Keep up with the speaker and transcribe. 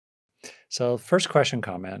So first question,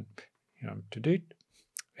 comment,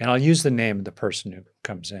 and I'll use the name of the person who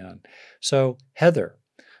comes in. So Heather,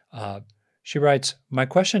 uh, she writes, my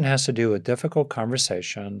question has to do with difficult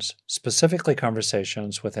conversations, specifically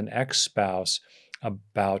conversations with an ex-spouse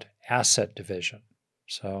about asset division.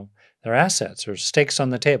 So their assets or stakes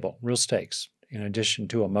on the table, real stakes, in addition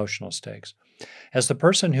to emotional stakes. As the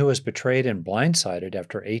person who was betrayed and blindsided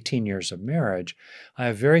after 18 years of marriage, I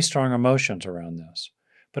have very strong emotions around this.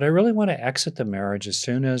 But I really want to exit the marriage as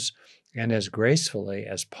soon as and as gracefully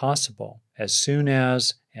as possible, as soon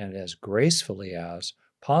as and as gracefully as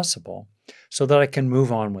possible, so that I can move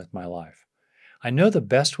on with my life. I know the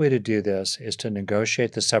best way to do this is to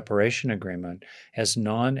negotiate the separation agreement as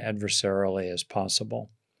non-adversarially as possible.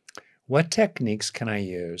 What techniques can I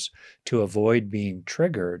use to avoid being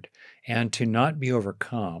triggered and to not be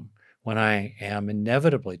overcome when I am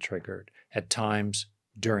inevitably triggered at times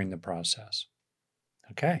during the process?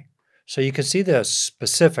 Okay, so you can see the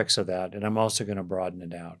specifics of that, and I'm also going to broaden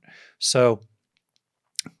it out. So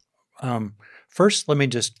first, let me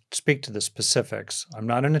just speak to the specifics. I'm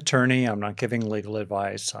not an attorney. I'm not giving legal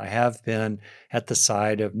advice. I have been at the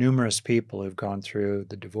side of numerous people who've gone through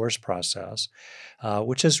the divorce process,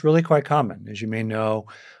 which is really quite common. As you may know,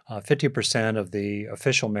 50% of the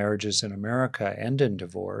official marriages in America end in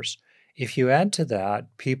divorce. If you add to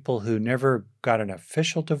that people who never got an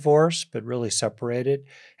official divorce but really separated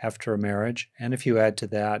after a marriage, and if you add to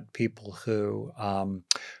that people who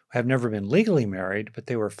have never been legally married, but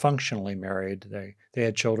they were functionally married. They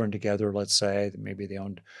had children together, let's say, maybe they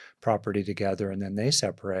owned property together, and then they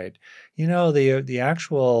separate. The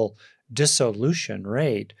actual dissolution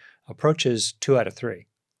rate approaches 2 out of 3.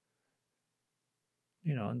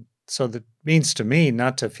 So that means to me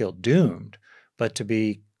not to feel doomed, but to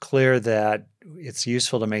be clear that it's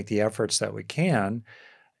useful to make the efforts that we can,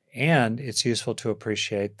 and it's useful to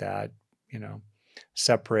appreciate that,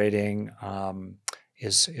 separating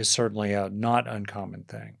is certainly a not uncommon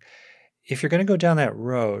thing. If you're going to go down that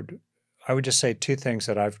road, I would just say 2 things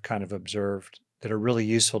that I've kind of observed that are really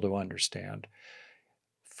useful to understand.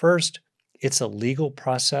 First, it's a legal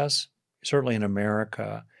process, certainly in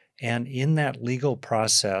America, and in that legal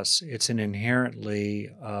process, it's an inherently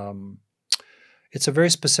it's a very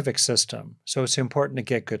specific system. So it's important to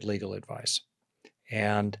get good legal advice.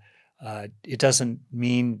 And it doesn't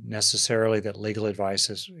mean necessarily that legal advice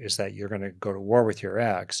is that you're going to go to war with your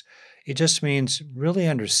ex. It just means really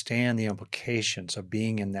understand the implications of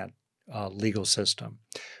being in that legal system.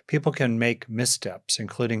 People can make missteps,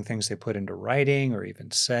 including things they put into writing or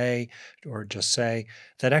even say, or just say,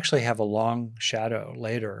 that actually have a long shadow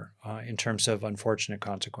later in terms of unfortunate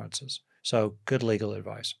consequences. So good legal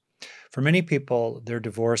advice. For many people, their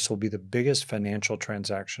divorce will be the biggest financial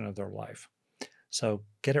transaction of their life. So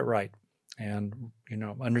get it right, and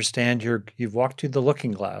understand you've walked through the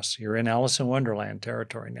looking glass. You're in Alice in Wonderland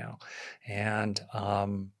territory now, and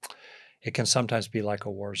it can sometimes be like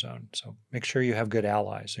a war zone. So make sure you have good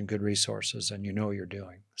allies and good resources, and you know what you're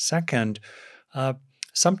doing. Second,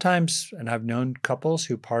 sometimes, and I've known couples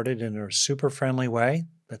who parted in a super friendly way.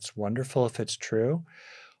 That's wonderful if it's true.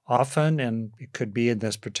 Often, and it could be in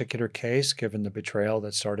this particular case, given the betrayal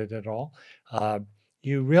that started it all,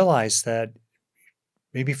 you realize that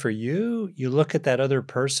maybe for you, you look at that other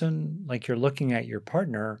person like you're looking at your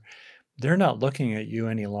partner. They're not looking at you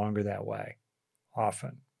any longer that way,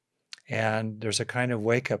 often. And there's a kind of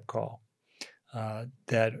wake-up call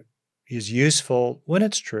that is useful when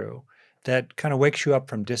it's true, that kind of wakes you up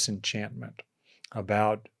from disenchantment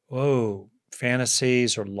about,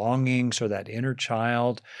 fantasies or longings or that inner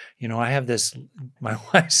child. I have this, my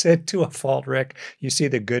wife said to a fault, Rick, you see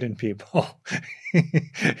the good in people.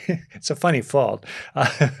 It's a funny fault.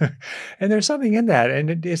 And there's something in that.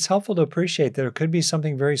 And it's helpful to appreciate that there could be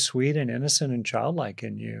something very sweet and innocent and childlike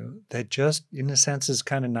in you that just, in a sense, is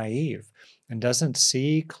kind of naive and doesn't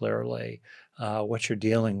see clearly what you're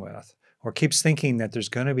dealing with, or keeps thinking that there's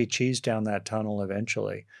going to be cheese down that tunnel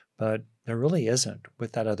eventually. But there really isn't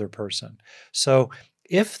with that other person. So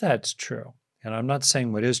if that's true, and I'm not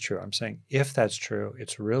saying what is true, I'm saying if that's true,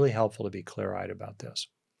 it's really helpful to be clear-eyed about this.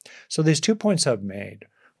 So these 2 points I've made.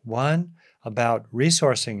 One, about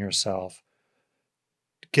resourcing yourself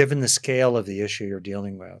given the scale of the issue you're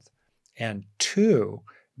dealing with. And 2,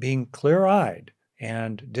 being clear-eyed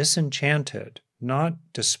and disenchanted, not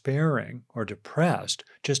despairing or depressed,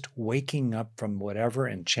 just waking up from whatever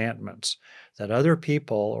enchantments that other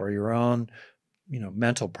people or your own,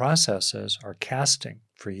 mental processes are casting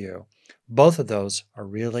for you. Both of those are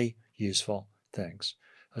really useful things,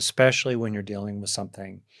 especially when you're dealing with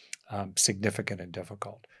something significant and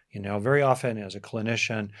difficult. Very often as a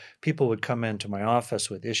clinician, people would come into my office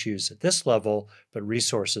with issues at this level, but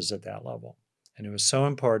resources at that level. And it was so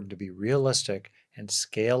important to be realistic and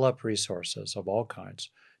scale up resources of all kinds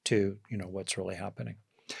to, what's really happening.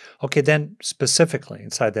 Okay, then specifically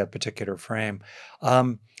inside that particular frame,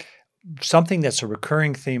 um, something that's a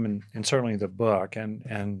recurring theme in certainly the book and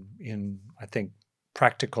in, I think,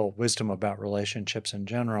 practical wisdom about relationships in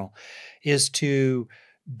general is to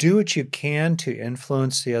do what you can to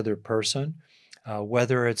influence the other person,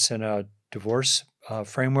 whether it's in a divorce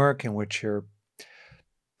framework in which you're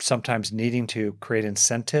sometimes needing to create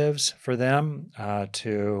incentives for them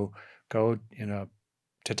to go,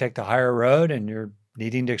 to take the higher road, and you're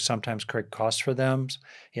needing to sometimes create costs for them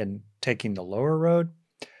in taking the lower road.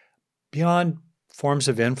 Beyond forms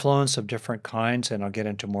of influence of different kinds, and I'll get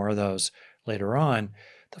into more of those later on,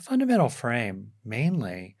 the fundamental frame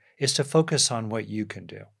mainly is to focus on what you can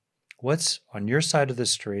do. What's on your side of the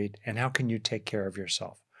street, and how can you take care of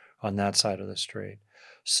yourself on that side of the street?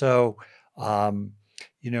 So, having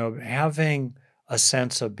a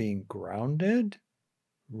sense of being grounded,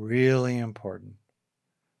 really important.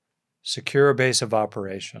 Secure a base of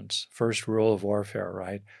operations, first rule of warfare,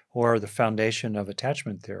 right? Or the foundation of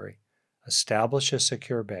attachment theory. Establish a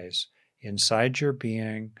secure base inside your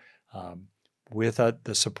being with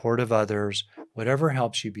the support of others, whatever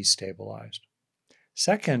helps you be stabilized.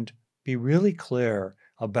 Second, be really clear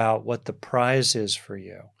about what the prize is for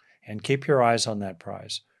you and keep your eyes on that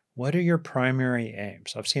prize. What are your primary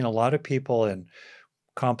aims? I've seen a lot of people in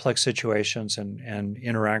complex situations and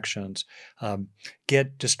interactions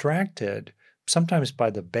get distracted, sometimes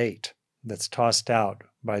by the bait that's tossed out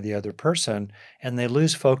by the other person, and they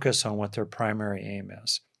lose focus on what their primary aim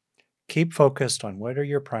is. Keep focused on what are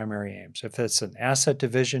your primary aims. If it's an asset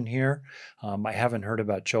division here, I haven't heard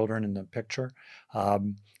about children in the picture.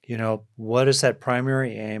 What is that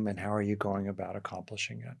primary aim and how are you going about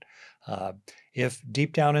accomplishing it? If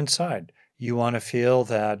deep down inside you want to feel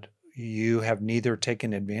that you have neither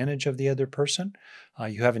taken advantage of the other person,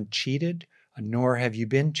 you haven't cheated, nor have you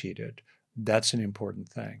been cheated, that's an important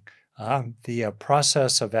thing. The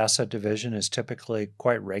process of asset division is typically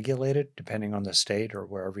quite regulated depending on the state or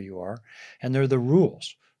wherever you are, and there are the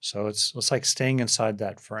rules. So it's like staying inside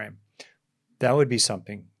that frame. That would be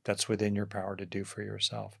something that's within your power to do for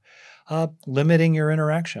yourself. Limiting your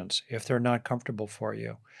interactions if they're not comfortable for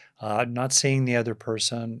you. Not seeing the other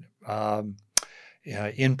person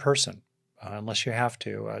in person unless you have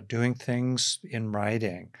to. Doing things in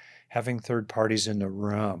writing, having third parties in the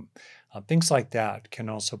room. Things like that can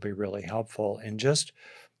also be really helpful in just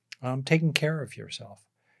taking care of yourself.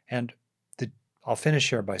 And I'll finish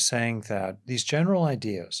here by saying that these general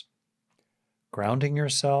ideas, grounding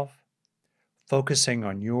yourself, focusing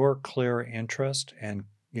on your clear interest, and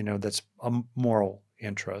that's a moral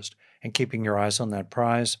interest, and keeping your eyes on that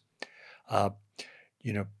prize,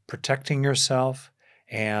 protecting yourself,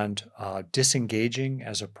 and disengaging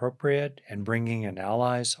as appropriate, and bringing in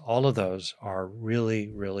allies, all of those are really,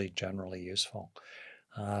 really generally useful.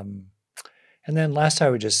 And then last, I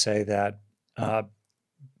would just say that I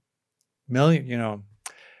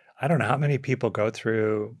don't know how many people go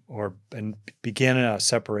through and begin a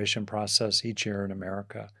separation process each year in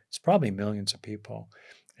America. It's probably millions of people.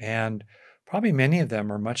 And probably many of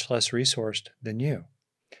them are much less resourced than you.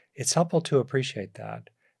 It's helpful to appreciate that.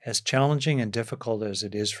 As challenging and difficult as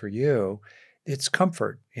it is for you, it's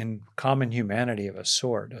comfort in common humanity of a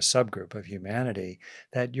sort, a subgroup of humanity,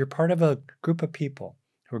 that you're part of a group of people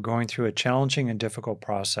who are going through a challenging and difficult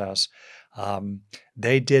process.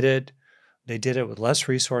 They did it with less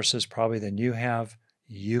resources probably than you have.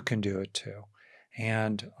 You can do it too.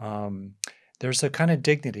 And there's a kind of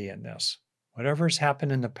dignity in this. Whatever's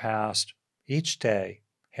happened in the past, each day,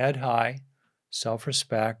 head high,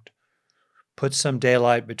 self-respect, put some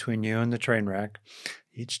daylight between you and the train wreck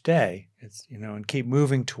each day, and keep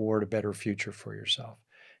moving toward a better future for yourself.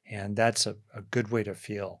 And that's a good way to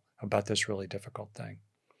feel about this really difficult thing.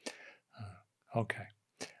 Okay.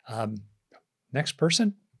 Next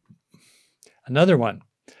person. Another one.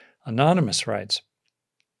 Anonymous writes,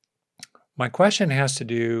 my question has to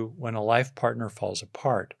do when a life partner falls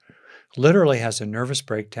apart, literally has a nervous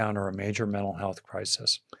breakdown or a major mental health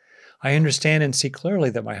crisis. I understand and see clearly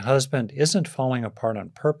that my husband isn't falling apart on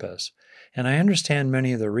purpose, and I understand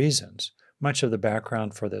many of the reasons, much of the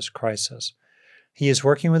background for this crisis. He is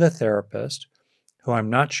working with a therapist, who I'm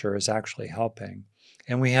not sure is actually helping,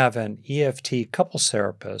 and we have an EFT couples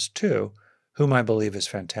therapist, too, whom I believe is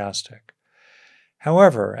fantastic.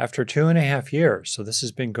 However, after 2.5 years, so this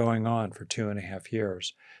has been going on for 2.5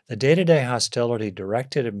 years, the day-to-day hostility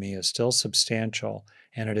directed at me is still substantial,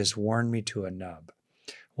 and it has worn me to a nub.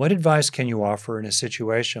 What advice can you offer in a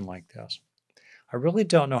situation like this? I really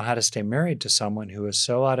don't know how to stay married to someone who is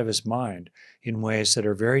so out of his mind in ways that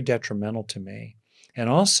are very detrimental to me. And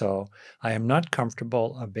also, I am not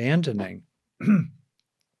comfortable abandoning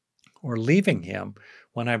or leaving him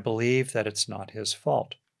when I believe that it's not his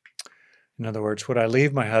fault. In other words, would I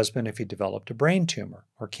leave my husband if he developed a brain tumor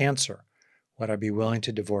or cancer? Would I be willing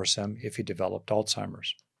to divorce him if he developed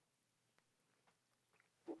Alzheimer's?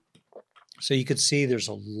 So you could see there's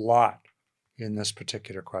a lot in this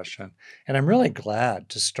particular question. And I'm really glad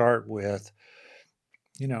to start with,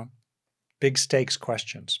 big stakes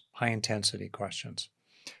questions, high intensity questions.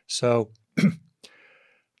 So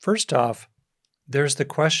first off, there's the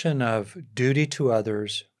question of duty to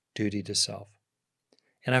others, duty to self.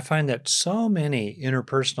 And I find that so many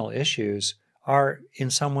interpersonal issues are in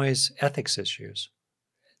some ways ethics issues.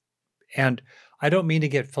 And I don't mean to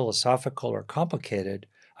get philosophical or complicated.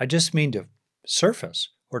 I just mean to surface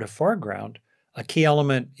or to foreground a key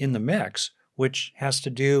element in the mix, which has to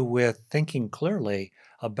do with thinking clearly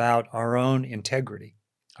about our own integrity,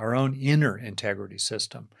 our own inner integrity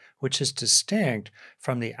system, which is distinct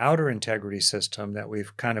from the outer integrity system that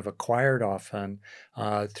we've kind of acquired often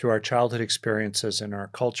through our childhood experiences in our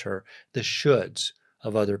culture, the shoulds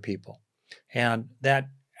of other people. And that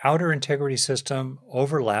outer integrity system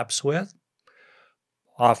overlaps with,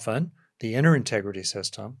 often, the inner integrity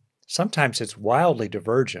system. Sometimes it's wildly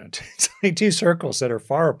divergent. It's like two circles that are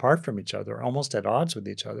far apart from each other, almost at odds with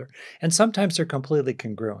each other. And sometimes they're completely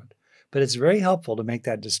congruent. But it's very helpful to make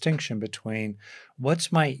that distinction between what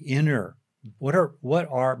are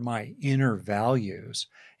my inner values,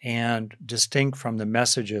 and distinct from the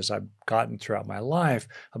messages I've gotten throughout my life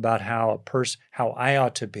about how I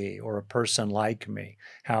ought to be, or a person like me,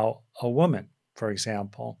 how a woman, for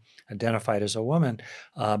example, identified as a woman,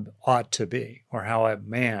 ought to be, or how a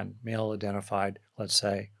man, male identified, let's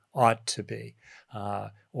say, ought to be,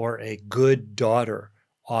 or a good daughter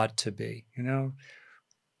ought to be.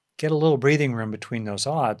 Get a little breathing room between those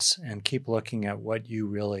oughts and keep looking at what you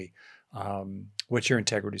really, what your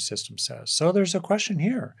integrity system says. So there's a question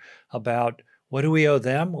here about, what do we owe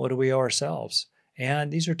them? What do we owe ourselves?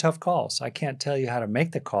 And these are tough calls. I can't tell you how to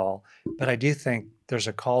make the call, but I do think there's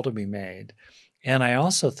a call to be made. And I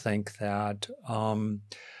also think that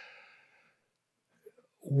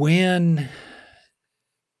when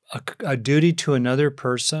a duty to another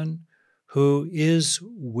person who is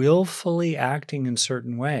willfully acting in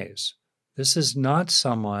certain ways, this is not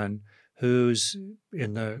someone who's,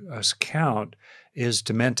 in the account, is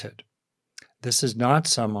demented. This is not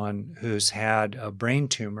someone who's had a brain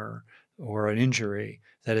tumor or an injury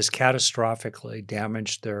that has catastrophically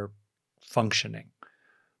damaged their functioning.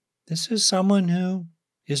 This is someone who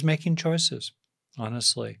is making choices,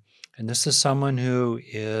 honestly. And this is someone who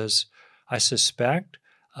is, I suspect,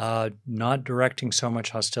 not directing so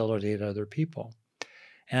much hostility at other people.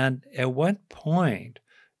 And at what point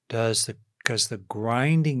does the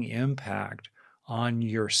grinding impact on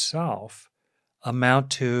yourself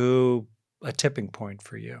amount to a tipping point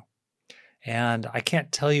for you? And I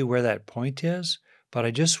can't tell you where that point is, but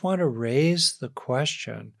I just want to raise the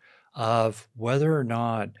question of whether or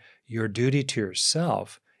not your duty to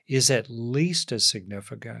yourself is at least as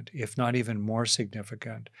significant, if not even more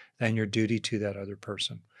significant, than your duty to that other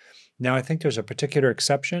person. Now, I think there's a particular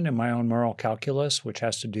exception in my own moral calculus, which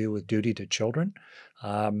has to do with duty to children,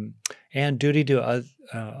 and duty to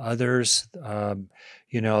others,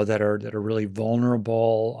 that are really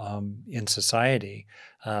vulnerable in society.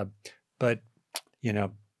 But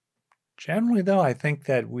generally, though, I think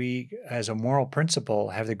that we, as a moral principle,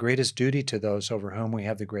 have the greatest duty to those over whom we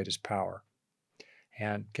have the greatest power.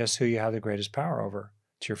 And guess who you have the greatest power over?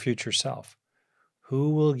 It's your future self. Who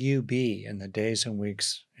will you be in the days and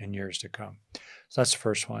weeks and years to come? So that's the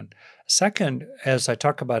first one. Second, as I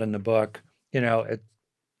talk about in the book,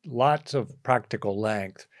 lots of practical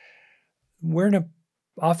length.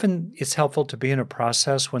 Often it's helpful to be in a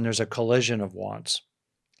process when there's a collision of wants.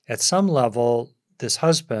 At some level, this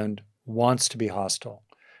husband wants to be hostile.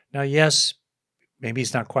 Now, yes, maybe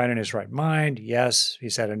he's not quite in his right mind. Yes,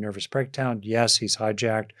 he's had a nervous breakdown. Yes, he's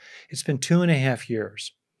hijacked. It's been 2.5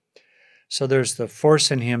 years. So there's the force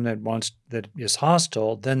in him that is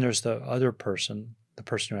hostile. Then there's the other person, the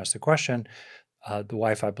person who asked the question, the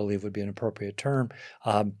wife, I believe would be an appropriate term,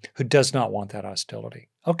 who does not want that hostility.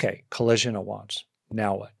 Okay, collision of wants.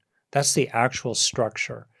 Now what? That's the actual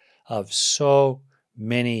structure of so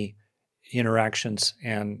many interactions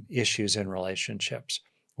and issues in relationships.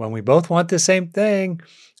 When we both want the same thing,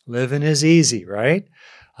 living is easy, right?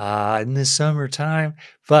 In the summertime.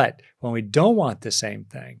 But when we don't want the same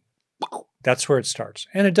thing, That's where it starts.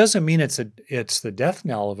 And it doesn't mean it's the death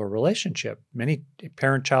knell of a relationship. Many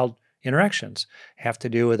parent-child interactions have to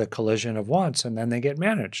do with a collision of wants, and then they get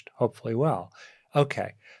managed, hopefully well.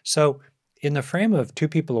 Okay, so in the frame of two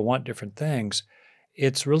people who want different things,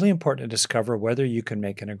 it's really important to discover whether you can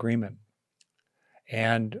make an agreement.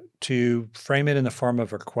 And to frame it in the form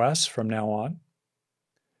of requests from now on.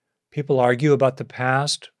 People argue about the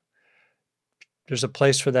past. There's a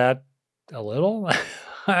place for that a little.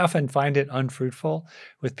 I often find it unfruitful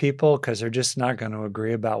with people because they're just not going to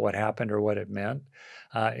agree about what happened or what it meant.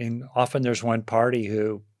 And often there's one party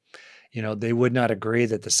who, they would not agree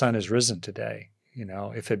that the sun has risen today,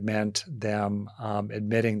 if it meant them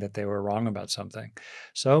admitting that they were wrong about something.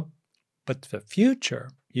 So, but the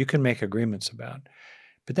future, you can make agreements about.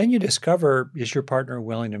 But then you discover, is your partner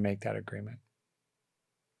willing to make that agreement?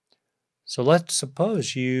 So let's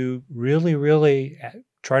suppose you really, really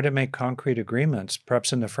try to make concrete agreements,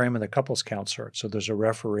 perhaps in the frame of the couples counselor. So there's a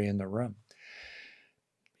referee in the room.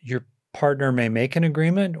 Your partner may make an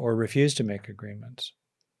agreement or refuse to make agreements.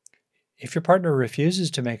 If your partner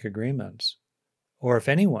refuses to make agreements, or if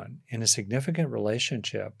anyone in a significant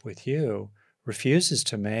relationship with you refuses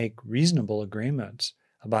to make reasonable agreements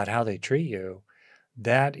about how they treat you,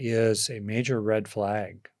 that is a major red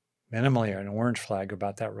flag, minimally an orange flag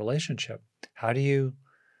about that relationship. How do you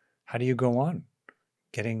go on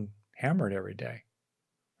getting hammered every day,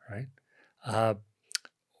 right?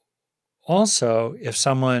 Also, if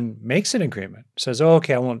someone makes an agreement, says, "Oh,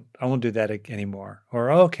 okay, I won't do that anymore," or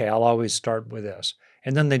 "Oh, okay, I'll always start with this,"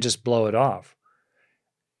 and then they just blow it off,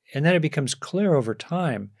 and then it becomes clear over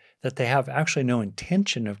time that they have actually no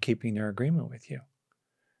intention of keeping their agreement with you.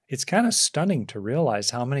 It's kind of stunning to realize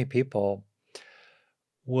how many people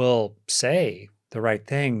will say the right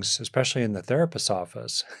things, especially in the therapist's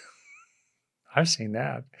office. I've seen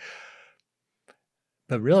that.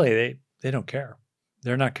 But really, they don't care.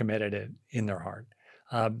 They're not committed in their heart.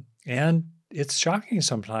 And it's shocking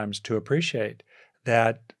sometimes to appreciate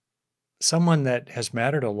that someone that has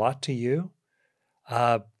mattered a lot to you,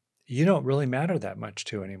 you don't really matter that much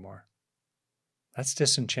to anymore. That's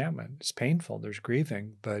disenchantment. It's painful. There's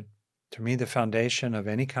grieving. But to me, the foundation of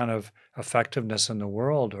any kind of effectiveness in the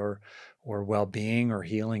world or well-being or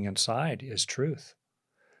healing inside is truth.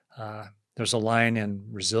 There's a line in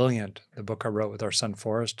Resilient, the book I wrote with our son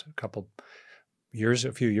Forrest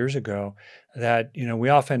a few years ago, that we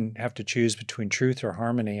often have to choose between truth or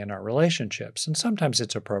harmony in our relationships, and sometimes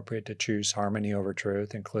it's appropriate to choose harmony over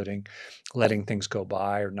truth, including letting things go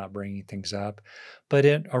by or not bringing things up. But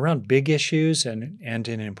around big issues and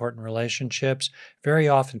in important relationships, very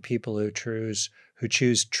often people who choose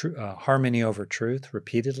harmony over truth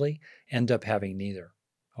repeatedly end up having neither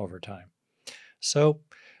over time. So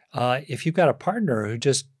if you've got a partner who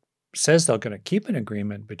just says they're going to keep an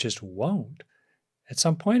agreement but just won't, at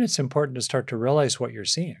some point it's important to start to realize what you're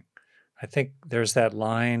seeing. I think there's that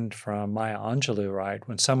line from Maya Angelou, right?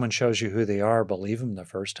 When someone shows you who they are, believe them the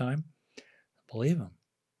first time. Believe them.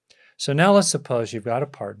 So now let's suppose you've got a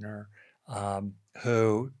partner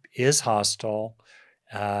who is hostile.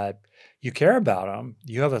 You care about them.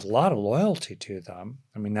 You have a lot of loyalty to them.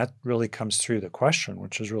 I mean, that really comes through the question,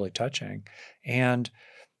 which is really touching. And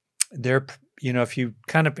they're, if you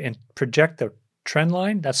kind of project the trend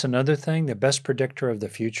line, that's another thing. The best predictor of the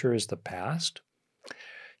future is the past.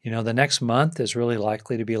 The next month is really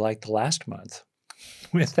likely to be like the last month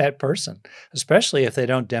with that person, especially if they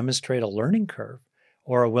don't demonstrate a learning curve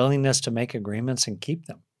or a willingness to make agreements and keep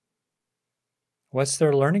them. What's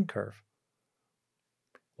their learning curve?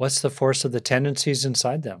 What's the force of the tendencies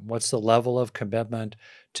inside them? What's the level of commitment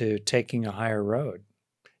to taking a higher road?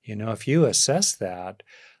 If you assess that,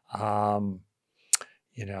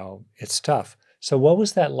 it's tough. So what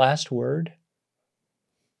was that last word?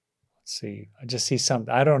 Let's see. I just see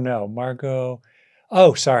something. I don't know. Margot.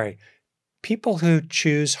 Oh, sorry. People who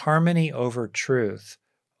choose harmony over truth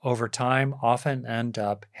over time often end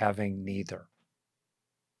up having neither.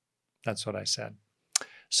 That's what I said.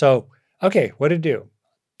 So, okay, what to do?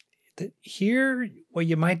 Here, what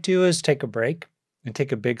you might do is take a break and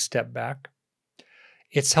take a big step back.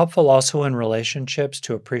 It's helpful also in relationships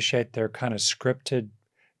to appreciate their kind of scripted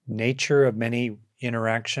nature of many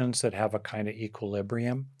interactions that have a kind of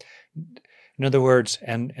equilibrium. In other words,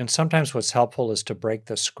 and sometimes what's helpful is to break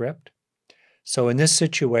the script. So in this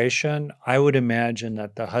situation, I would imagine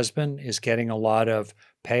that the husband is getting a lot of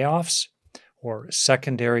payoffs or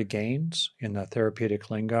secondary gains in the therapeutic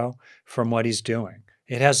lingo from what he's doing.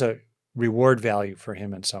 It has a reward value for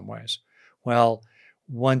him in some ways. Well,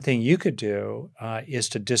 one thing you could do is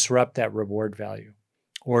to disrupt that reward value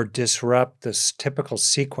or disrupt the typical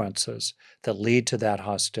sequences that lead to that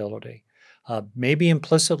hostility. Maybe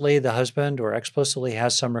implicitly the husband or explicitly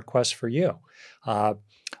has some requests for you. Uh,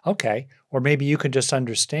 okay. Or maybe you can just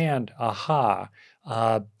understand, aha,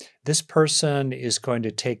 uh, this person is going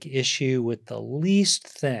to take issue with the least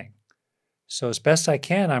thing. So as best I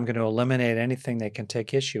can, I'm going to eliminate anything they can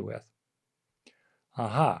take issue with.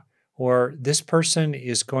 Aha. Or this person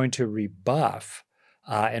is going to rebuff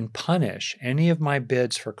and punish any of my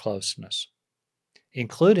bids for closeness,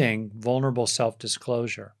 including vulnerable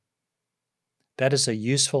self-disclosure. That is a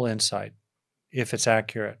useful insight, if it's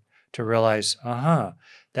accurate, to realize,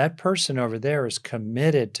 that person over there is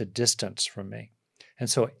committed to distance from me. And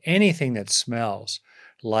so anything that smells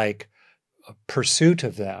like a pursuit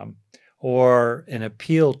of them or an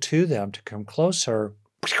appeal to them to come closer,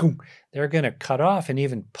 they're going to cut off and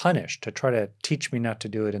even punish to try to teach me not to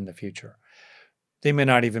do it in the future. They may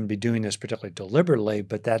not even be doing this particularly deliberately,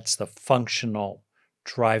 but that's the functional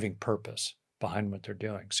driving purpose behind what they're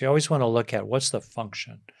doing. So you always want to look at what's the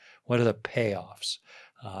function, what are the payoffs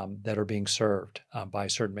that are being served by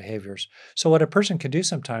certain behaviors. So what a person can do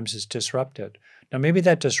sometimes is disrupt it. Now, maybe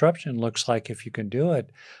that disruption looks like, if you can do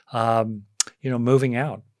it, moving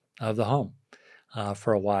out of the home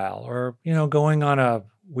for a while, or going on a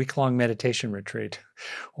week-long meditation retreat,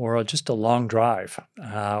 or just a long drive,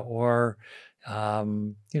 or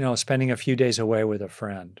spending a few days away with a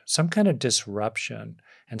friend. Some kind of disruption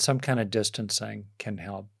and some kind of distancing can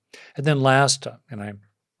help. And then last, and I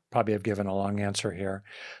probably have given a long answer here,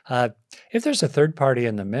 if there's a third party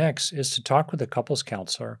in the mix, is to talk with a couples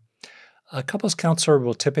counselor. A couples counselor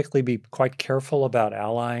will typically be quite careful about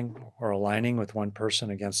allying or aligning with one person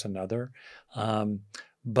against another.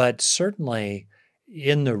 But certainly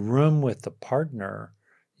in the room with the partner,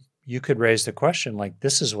 you could raise the question like,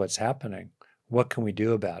 this is what's happening. What can we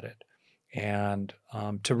do about it? And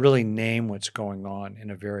to really name what's going on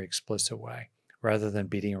in a very explicit way, rather than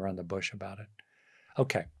beating around the bush about it.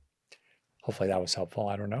 Okay. Hopefully that was helpful.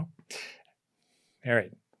 I don't know. All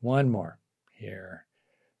right. One more here.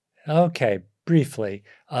 Okay. Briefly,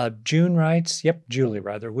 Julie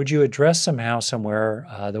rather, would you address somehow, somewhere,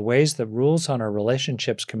 the ways that rules on our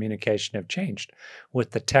relationships communication have changed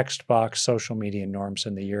with the text box social media norms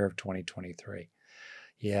in the year of 2023?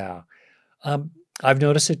 Yeah. I've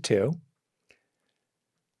noticed it too.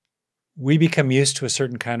 We become used to a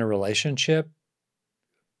certain kind of relationship.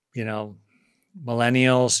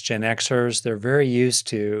 Millennials, Gen Xers, they're very used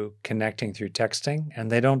to connecting through texting, and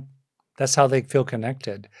that's how they feel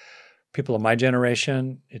connected. People of my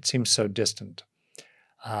generation, it seems so distant.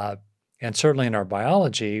 And certainly in our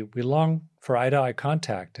biology, we long for eye-to-eye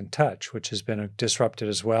contact and touch, which has been disrupted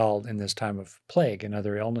as well in this time of plague and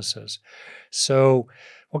other illnesses. So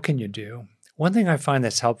what can you do? One thing I find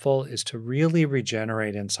that's helpful is to really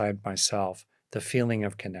regenerate inside myself the feeling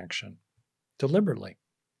of connection, deliberately.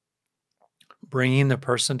 Bringing the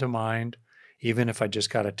person to mind, even if I just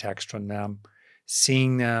got a text from them,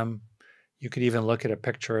 seeing them. You could even look at a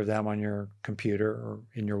picture of them on your computer or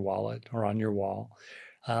in your wallet or on your wall,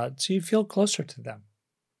 so you feel closer to them.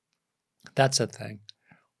 That's a thing.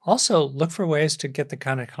 Also, look for ways to get the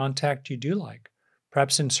kind of contact you do like,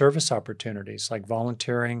 perhaps in service opportunities like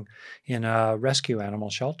volunteering in a rescue animal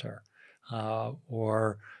shelter,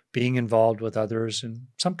 or being involved with others in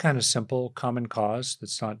some kind of simple common cause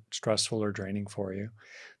that's not stressful or draining for you.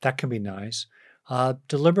 That can be nice.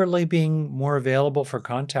 Deliberately being more available for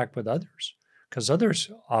contact with others, because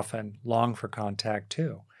others often long for contact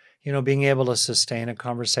too. Being able to sustain a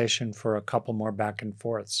conversation for a couple more back and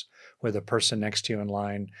forths with a person next to you in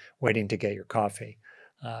line waiting to get your coffee,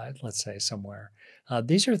 let's say somewhere.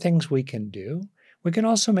 These are things we can do. We can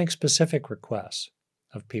also make specific requests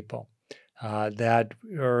of people that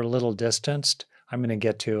are a little distanced. I'm going to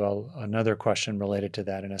get to another question related to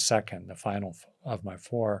that in a second, the final of my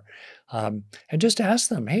 4. And just ask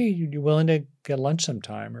them, hey, you willing to get lunch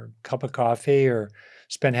sometime, or a cup of coffee, or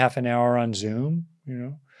spend half an hour on Zoom?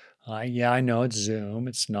 Yeah, I know it's Zoom.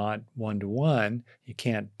 It's not one-to-one. You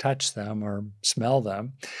can't touch them or smell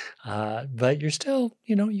them, but you're still,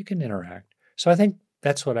 you can interact. So I think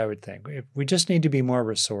that's what I would think. We just need to be more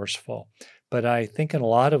resourceful. But I think in a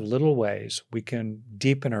lot of little ways, we can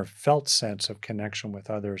deepen our felt sense of connection with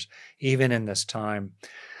others, even in this time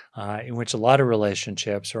in which a lot of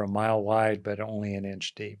relationships are a mile wide, but only an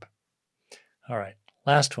inch deep. All right,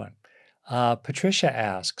 last one. Patricia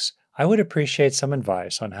asks, I would appreciate some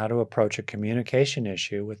advice on how to approach a communication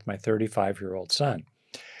issue with my 35-year-old son.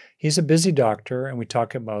 He's a busy doctor, and we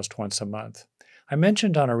talk at most once a month. I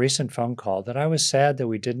mentioned on a recent phone call that I was sad that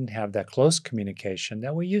we didn't have that close communication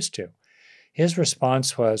that we used to. His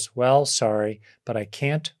response was, well, sorry, but I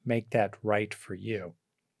can't make that right for you.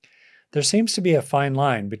 There seems to be a fine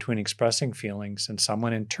line between expressing feelings and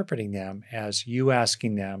someone interpreting them as you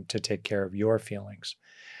asking them to take care of your feelings.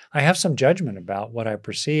 I have some judgment about what I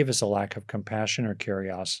perceive as a lack of compassion or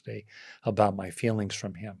curiosity about my feelings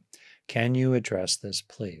from him. Can you address this,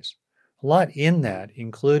 please? A lot in that,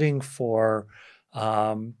 including for,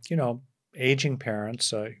 you know, aging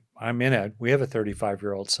parents. I'm in it. We have a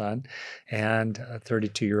 35-year-old son and a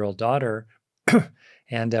 32-year-old daughter.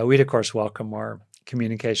 And we'd, of course, welcome more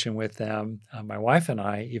communication with them. My wife and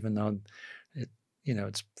I, even though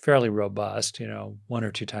it's fairly robust, 1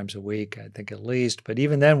 or 2 times a week, I think at least. But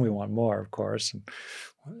even then, we want more, of course, and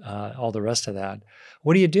all the rest of that.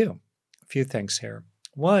 What do you do? A few things here.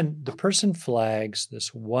 One, the person flags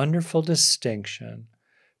this wonderful distinction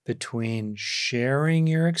between sharing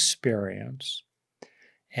your experience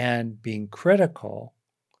and being critical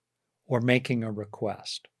or making a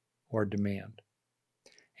request or demand.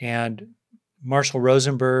 And Marshall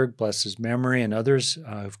Rosenberg, bless his memory, and others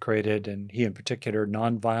who've created, and he in particular,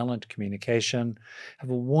 nonviolent communication, have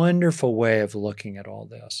a wonderful way of looking at all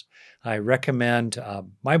this. I recommend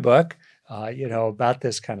my book, about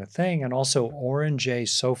this kind of thing, and also Oren J.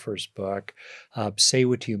 Sofer's book, Say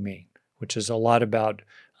What You Mean, which is a lot about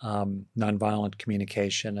nonviolent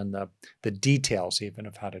communication and the details even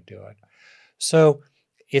of how to do it. So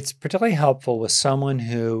it's particularly helpful with someone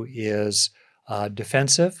who is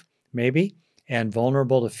defensive, maybe, and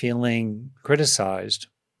vulnerable to feeling criticized,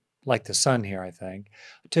 like the son here, I think,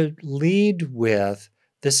 to lead with,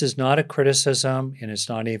 this is not a criticism and it's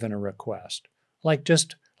not even a request.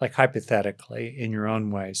 Just hypothetically, in your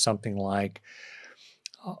own way, something like,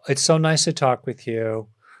 it's so nice to talk with you.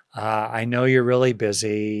 I know you're really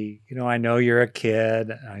busy. I know you're a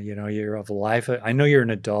kid. You have a life. I know you're an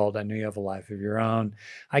adult. I know you have a life of your own.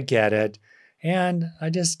 I get it. And I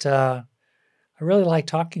really like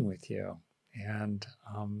talking with you. And,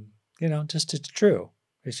 it's true.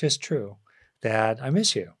 It's just true that I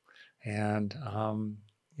miss you. And,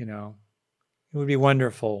 it would be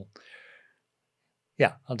wonderful.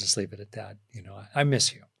 Yeah, I'll just leave it at that. I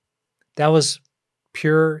miss you. That was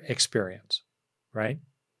pure experience, right?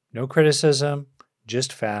 No criticism,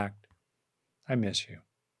 just fact. I miss you.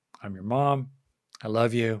 I'm your mom. I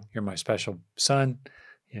love you. You're my special son.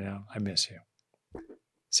 I miss you.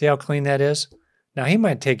 See how clean that is? Now, he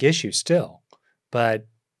might take issue still, but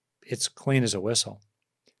it's clean as a whistle.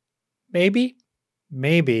 Maybe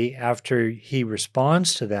after he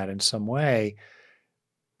responds to that in some way,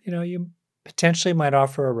 you potentially might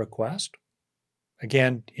offer a request.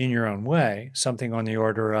 Again, in your own way, something on the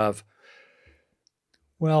order of,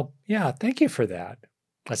 well, yeah, thank you for that.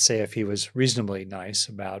 Let's say if he was reasonably nice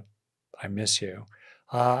about, I miss you.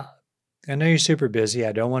 I know you're super busy.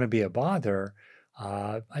 I don't want to be a bother.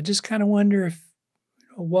 I just kind of wonder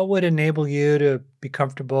what would enable you to be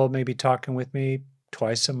comfortable maybe talking with me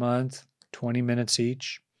twice a month, 20 minutes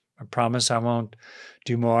each. I promise I won't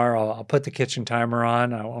do more. I'll put the kitchen timer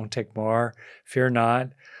on. I won't take more. Fear not.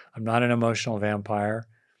 I'm not an emotional vampire.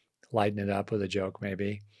 Lighten it up with a joke,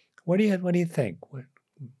 maybe. What do you think?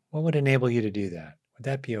 What would enable you to do that? Would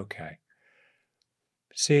that be okay?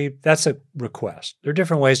 See, that's a request. There are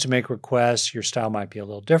different ways to make requests. Your style might be a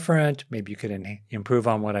little different. Maybe you could improve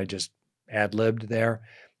on what I just ad-libbed there.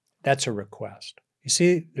 That's a request. You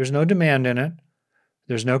see, there's no demand in it.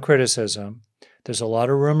 There's no criticism. There's a lot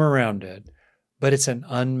of room around it, but it's an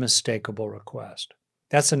unmistakable request.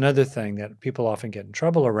 That's another thing that people often get in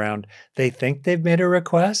trouble around. They think they've made a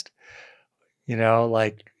request,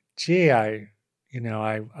 gee, I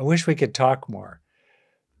wish we could talk more.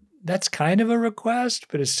 That's kind of a request,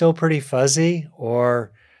 but it's still pretty fuzzy.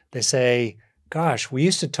 Or they say, gosh, we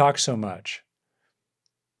used to talk so much.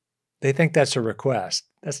 They think that's a request.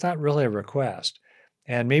 That's not really a request.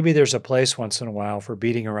 And maybe there's a place once in a while for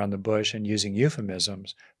beating around the bush and using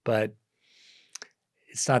euphemisms, but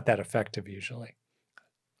it's not that effective usually.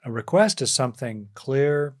 A request is something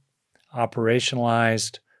clear,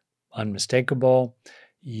 operationalized, unmistakable.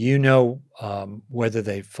 You know whether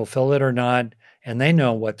they fulfill it or not, and they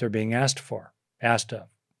know what they're being asked of.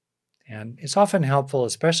 And it's often helpful,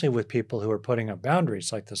 especially with people who are putting up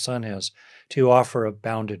boundaries like the son is, to offer a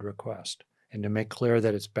bounded request and to make clear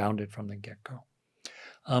that it's bounded from the get-go.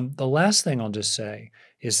 The last thing I'll just say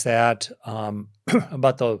is that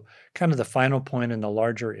about the kind of the final point in the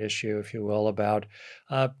larger issue, if you will, about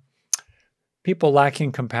people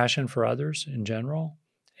lacking compassion for others in general,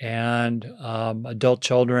 and adult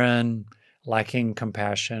children lacking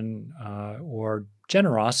compassion or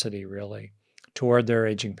generosity, really, toward their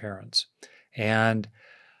aging parents. And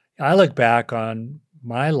I look back on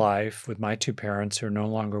my life with my two parents who are no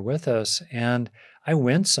longer with us, and I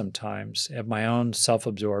wince sometimes at my own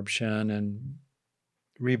self-absorption and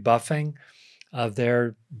rebuffing of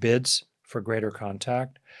their bids for greater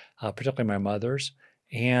contact, particularly my mother's.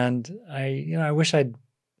 And I wish I'd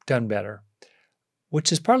done better,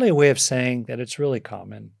 which is partly a way of saying that it's really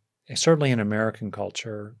common, certainly in American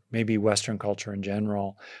culture, maybe Western culture in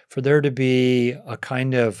general, for there to be a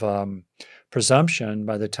kind of presumption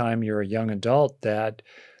by the time you're a young adult that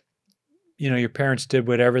your parents did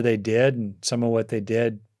whatever they did, and some of what they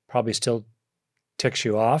did probably still ticks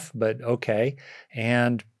you off, but okay.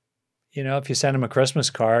 And if you send them a Christmas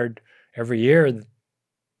card every year,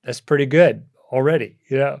 that's pretty good already.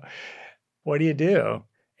 What do you do?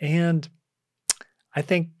 And I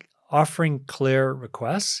think offering clear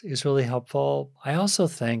requests is really helpful. I also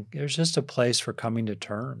think there's just a place for coming to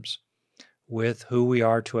terms with who we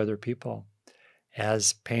are to other people,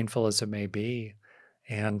 as painful as it may be,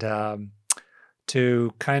 and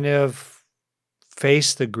to kind of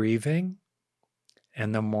face the grieving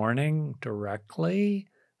and the mourning directly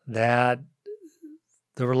that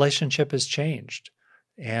the relationship has changed.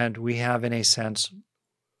 And we have, in a sense,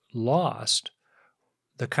 lost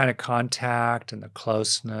the kind of contact and the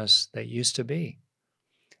closeness that used to be.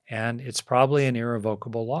 And it's probably an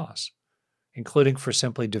irrevocable loss, including for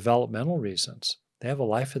simply developmental reasons. They have a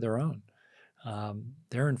life of their own.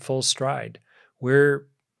 They're in full stride.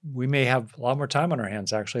 We may have a lot more time on our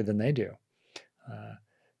hands, actually, than they do.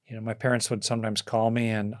 My parents would sometimes call me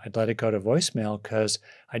and I'd let it go to voicemail because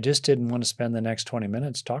I just didn't want to spend the next 20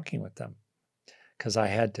 minutes talking with them because I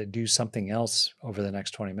had to do something else over the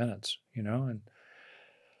next 20 minutes, And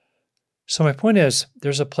so my point is,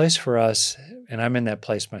 there's a place for us, and I'm in that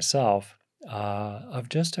place myself, of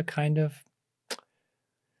just a kind of,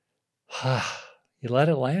 you let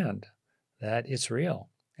it land, that it's real.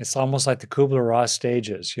 It's almost like the Kubler-Ross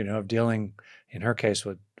stages, of dealing, in her case,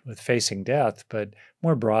 with facing death, but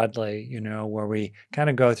more broadly, where we kind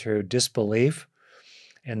of go through disbelief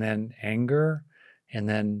and then anger and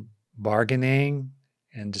then bargaining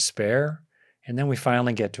and despair. And then we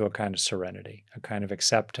finally get to a kind of serenity, a kind of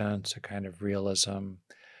acceptance, a kind of realism,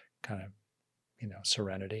 kind of,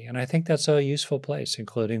 serenity. And I think that's a useful place,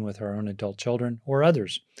 including with our own adult children or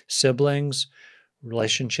others. Siblings,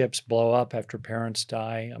 relationships blow up after parents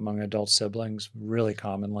die among adult siblings, really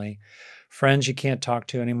commonly. Friends you can't talk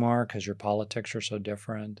to anymore because your politics are so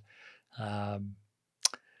different.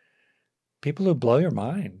 People who blow your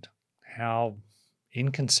mind, how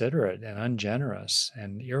inconsiderate and ungenerous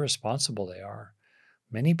and irresponsible they are.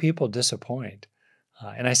 Many people disappoint.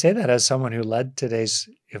 And I say that as someone who led today's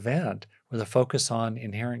event with a focus on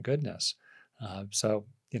inherent goodness. So,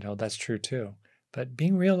 that's true too. But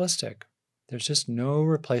being realistic, there's just no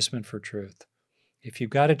replacement for truth. If you've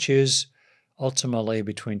got to choose ultimately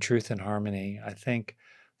between truth and harmony, I think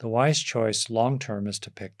the wise choice long term is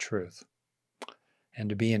to pick truth and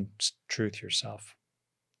to be in truth yourself.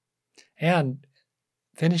 And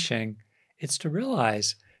finishing, it's to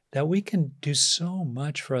realize that we can do so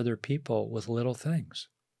much for other people with little things.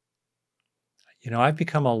 I've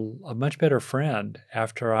become a much better friend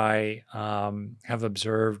after I have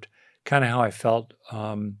observed kind of how I felt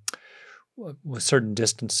with certain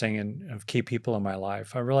distancing and of key people in my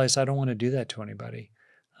life. I realized I don't want to do that to anybody.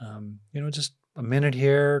 Just a minute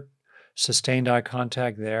here, sustained eye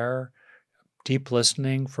contact there, deep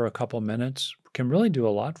listening for a couple minutes can really do a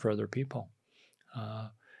lot for other people.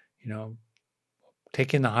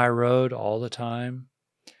 Taking the high road all the time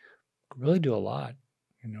really do a lot.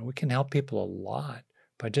 We can help people a lot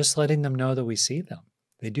by just letting them know that we see them.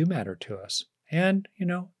 They do matter to us. And,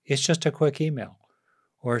 it's just a quick email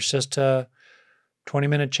or it's just a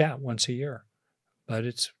 20-minute chat once a year. But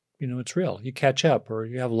it's real. You catch up or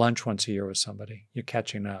you have lunch once a year with somebody. You're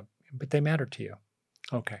catching up, but they matter to you.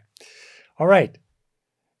 Okay. All right.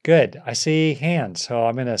 Good. I see hands. So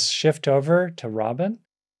I'm going to shift over to Robin.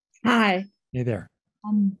 Hi. Hey there.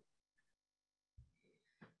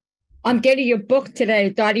 I'm getting your book today.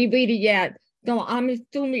 Didn't read it yet. So I'm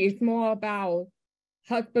assuming it's more about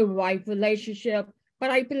husband-wife relationship, but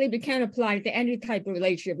I believe it can apply to any type of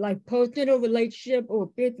relationship, like personal relationship or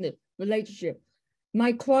business relationship.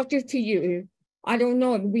 My question to you is, I don't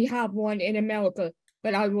know if we have one in America,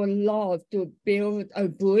 but I would love to build a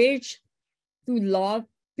bridge to love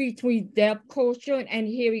between their culture and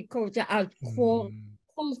hearing culture as cultural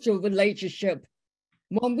relationship.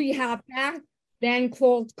 When we have that, then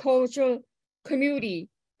cross-culture community,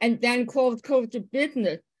 and then cross-culture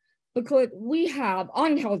business, because we have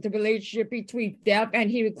unhealthy relationship between deaf and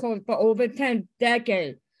hearing culture for over 10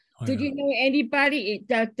 decades. Do you know anybody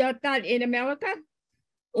that does that in America?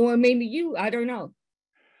 Or maybe you, I don't know.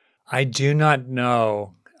 I do not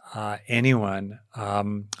know. anyone.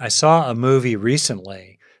 I saw a movie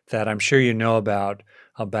recently that I'm sure you know about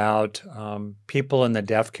people in the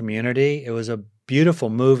deaf community. It was a beautiful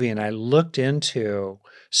movie, and I looked into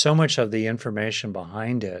so much of the information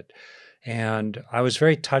behind it, and I was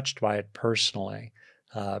very touched by it personally.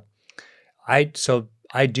 Uh,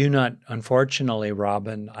 I do not, unfortunately,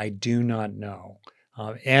 Robin, I do not know.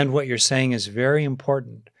 And what you're saying is very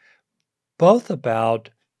important, both about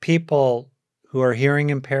people who are hearing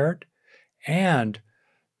impaired and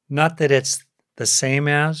not that it's the same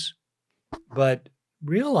as, but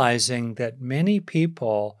realizing that many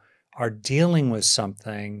people are dealing with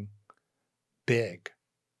something big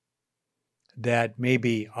that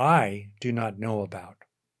maybe I do not know about,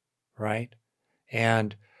 right?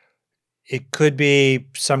 And it could be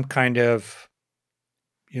some kind of,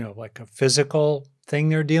 like a physical thing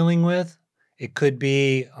they're dealing with. It could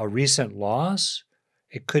be a recent loss.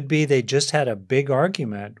 It could be they just had a big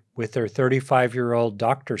argument with their 35-year-old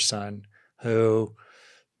doctor son who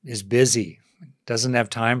is busy, doesn't have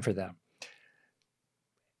time for them.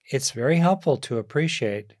 It's very helpful to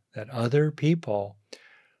appreciate that other people,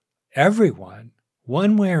 everyone,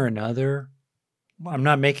 one way or another, I'm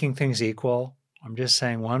not making things equal. I'm just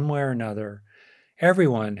saying one way or another,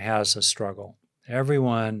 everyone has a struggle.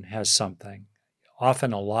 Everyone has something,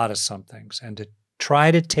 often a lot of somethings, and to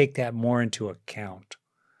try to take that more into account.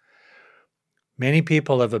 Many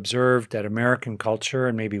people have observed that American culture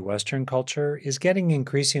and maybe Western culture is getting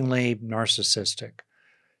increasingly narcissistic,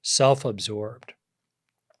 self-absorbed.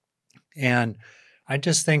 And I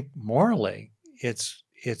just think morally it's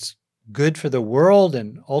good for the world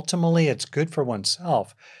and ultimately it's good for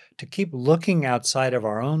oneself to keep looking outside of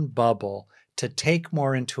our own bubble to take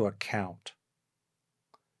more into account,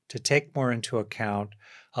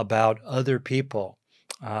 about other people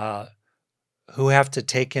uh, who have to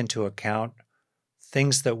take into account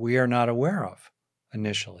things that we are not aware of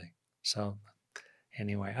initially. So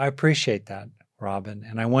anyway, I appreciate that, Robin.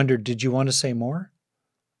 And I wondered, did you want to say more?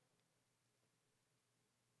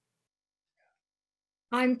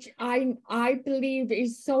 I believe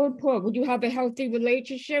it's so important. When you have a healthy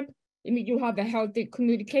relationship, I mean you have a healthy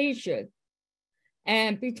communication.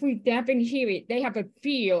 And between deaf and hearing, they have a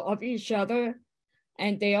feel of each other,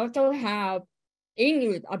 and they also have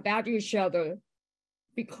English about each other.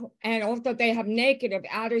 And also they have negative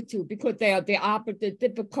attitude because they are the opposite,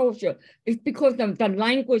 different culture. It's because of the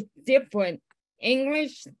language different.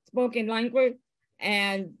 English spoken language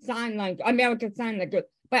and sign language, American Sign Language.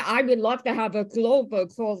 But I would love to have a global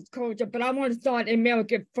culture, but I want to start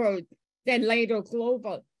American first, then later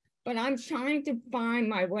global. But I'm trying to find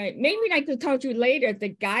my way. Maybe I could talk to you later to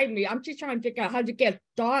guide me. I'm just trying to figure out how to get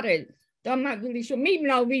started. I'm not really sure. Maybe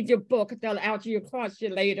I'll read your book. They'll answer your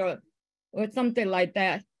question later or something like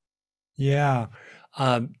that. Yeah.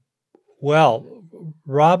 Um, well,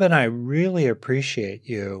 Robin, I really appreciate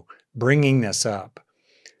you bringing this up.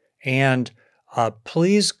 And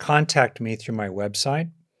please contact me through my website.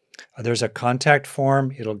 There's a contact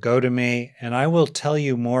form. It'll go to me, and I will tell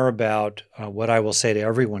you more about what I will say to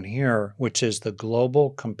everyone here, which is the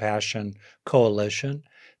Global Compassion Coalition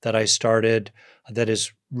that I started that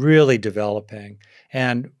is really developing.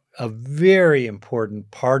 And a very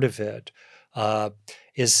important part of it uh,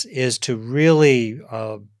 is to really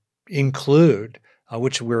include,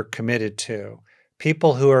 which we're committed to,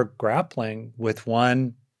 people who are grappling with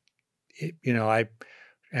one, I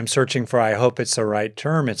am searching for, I hope it's the right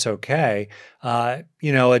term, it's okay, an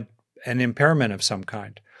impairment of some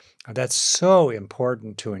kind. That's so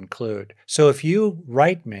important to include. So if you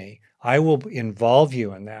write me, I will involve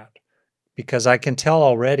you in that because I can tell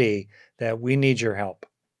already that we need your help.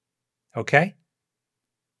 Okay?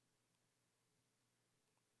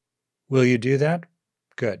 Will you do that?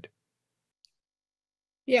 Good.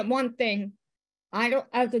 Yeah, one thing. I don't,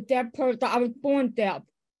 as a deaf person, I was born deaf.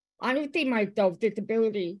 I don't see myself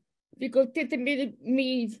disability because disability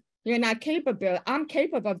means you're not capable. I'm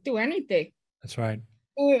capable of doing anything. That's right.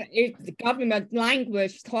 Or it's the government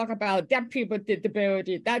language talk about deaf people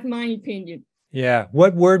disability. That's my opinion. Yeah.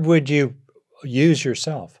 What word would you use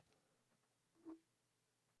yourself?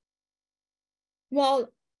 Well,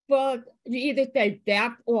 but you either say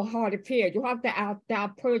deaf or hard of hearing. You have to ask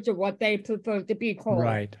that person what they prefer to be called.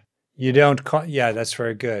 Right. You don't call, yeah, that's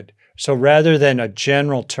very good. So rather than a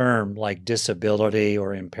general term like disability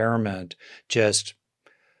or impairment, just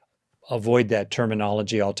avoid that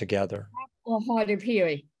terminology altogether. Or hard of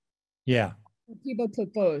hearing. Yeah. People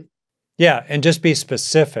prefer. Yeah. And just be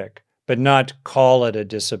specific, but not call it a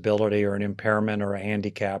disability or an impairment or a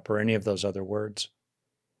handicap or any of those other words.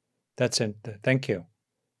 That's it. Thank you.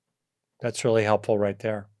 That's really helpful right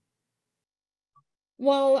there.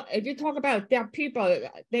 Well, if you talk about deaf people,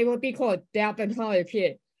 they will be called deaf and hard of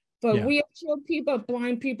hearing. For Yeah. wheelchair people,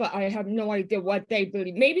 blind people, I have no idea what they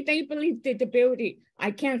believe. Maybe they believe disability. I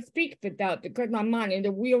can't speak for that because I'm not in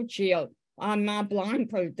the wheelchair. I'm not a blind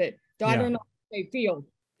person. So I Yeah. don't know how they feel.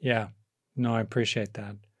 Yeah. No, I appreciate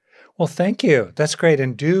that. Well, thank you. That's great.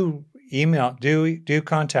 And do email, do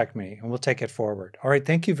contact me and we'll take it forward. All right.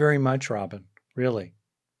 Thank you very much, Robin. Really.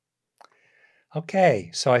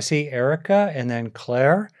 Okay. So I see Erica and then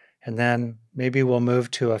Claire, and then maybe we'll move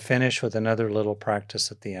to a finish with another little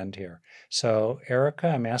practice at the end here. So Erica,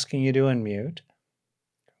 I'm asking you to unmute.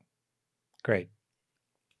 Great.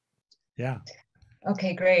 Yeah.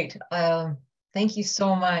 Okay, great. Thank you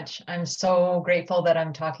so much. I'm so grateful that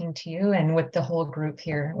I'm talking to you and with the whole group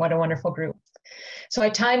here. What a wonderful group. So I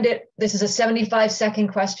timed it. This is a 75-second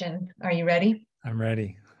question. Are you ready? I'm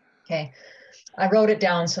ready. Okay. I wrote it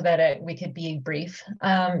down so that we could be brief.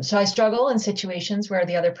 So I struggle in situations where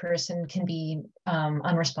the other person can be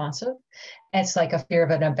unresponsive. It's like a fear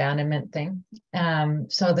of an abandonment thing.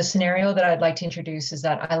 So the scenario that I'd like to introduce is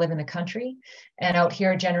that I live in the country, and out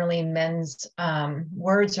here, generally, men's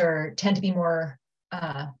words tend to be more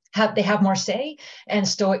they have more say, and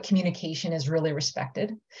stoic communication is really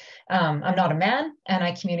respected. I'm not a man, and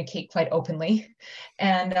I communicate quite openly.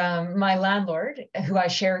 And my landlord, who I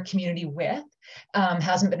share a community with,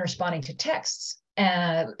 hasn't been responding to texts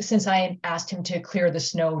since I asked him to clear the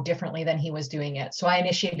snow differently than he was doing it. So I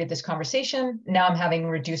initiated this conversation. Now I'm having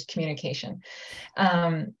reduced communication.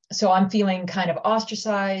 So I'm feeling kind of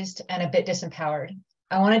ostracized and a bit disempowered.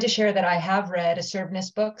 I wanted to share that I have read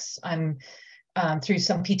assertiveness books. I'm through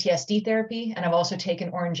some PTSD therapy, and I've also taken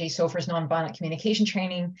Oren J. Sofer's nonviolent communication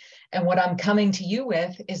training. And what I'm coming to you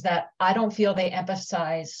with is that I don't feel they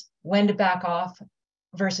emphasize when to back off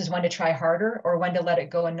versus when to try harder or when to let it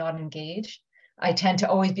go and not engage. I tend to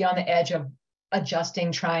always be on the edge of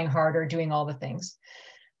adjusting, trying harder, doing all the things.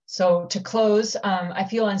 So to close, I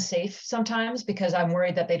feel unsafe sometimes because I'm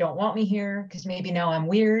worried that they don't want me here, because maybe now I'm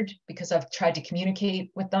weird because I've tried to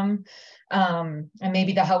communicate with them. And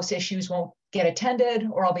maybe the house issues won't get attended,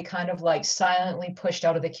 or I'll be kind of like silently pushed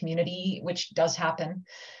out of the community, which does happen.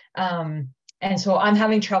 And so I'm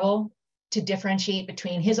having trouble to differentiate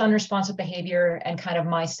between his unresponsive behavior and kind of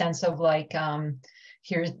my sense of like,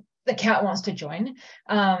 here's the cat wants to join.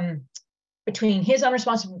 Between his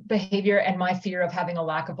unresponsive behavior and my fear of having a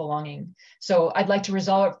lack of belonging. So I'd like to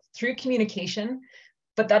resolve it through communication,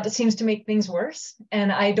 but that seems to make things worse.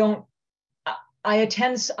 And I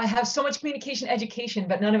have so much communication education,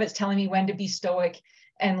 but none of it's telling me when to be stoic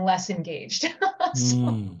and less engaged.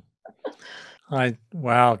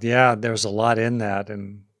 Wow. Yeah, there's a lot in that.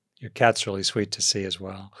 And your cat's really sweet to see as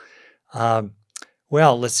well.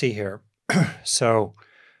 Well, let's see here. So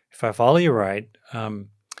if I follow you right,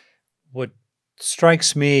 what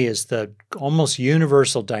strikes me is the almost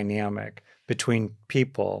universal dynamic between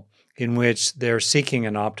people in which they're seeking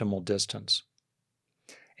an optimal distance.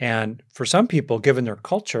 And for some people, given their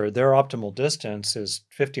culture, their optimal distance is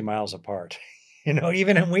 50 miles apart.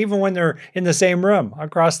 Even when they're in the same room,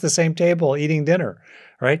 across the same table, eating dinner,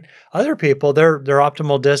 right? Other people, their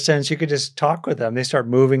optimal distance, you could just talk with them. They start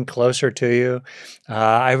moving closer to you.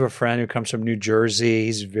 I have a friend who comes from New Jersey.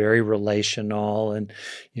 He's very relational, and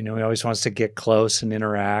he always wants to get close and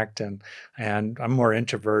interact. And I'm more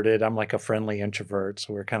introverted. I'm like a friendly introvert,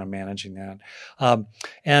 so we're kind of managing that.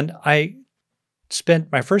 And I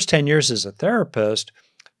spent my first 10 years as a therapist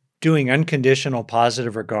doing unconditional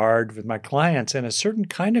positive regard with my clients, and a certain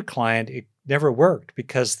kind of client, it never worked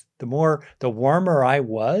because the warmer I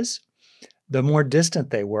was, the more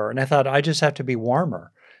distant they were. And I thought, I just have to be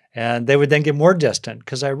warmer. And they would then get more distant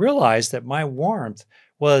because I realized that my warmth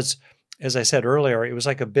was, as I said earlier, it was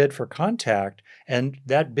like a bid for contact. And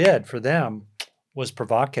that bid for them was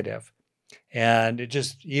provocative. And it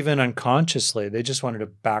just, even unconsciously, they just wanted to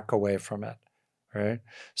back away from it. Right.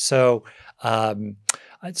 So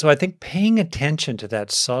I think paying attention to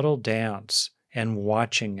that subtle dance and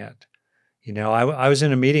watching it. I was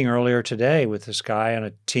in a meeting earlier today with this guy on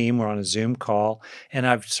a team. We're on a Zoom call, and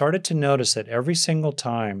I've started to notice that every single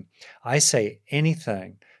time I say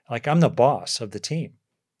anything, like I'm the boss of the team,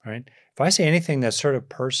 right? If I say anything that's sort of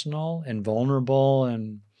personal and vulnerable,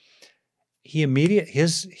 and he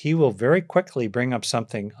will very quickly bring up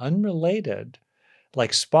something unrelated,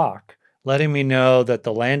 like Spock, letting me know that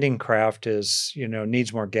the landing craft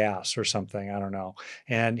needs more gas or something. I don't know.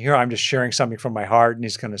 And here I'm just sharing something from my heart, and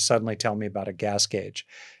he's going to suddenly tell me about a gas gauge.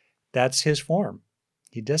 That's his form.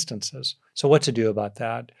 He distances. So what to do about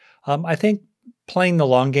that? I think playing the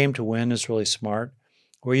long game to win is really smart,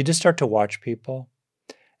 where you just start to watch people.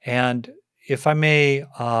 And if I may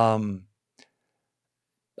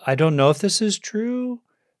I don't know if this is true,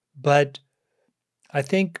 but I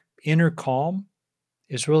think inner calm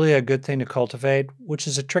is really a good thing to cultivate, which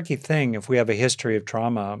is a tricky thing if we have a history of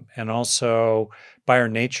trauma and also by our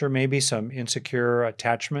nature, maybe some insecure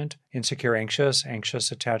attachment,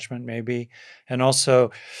 anxious attachment, maybe. And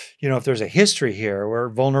also, if there's a history here, we're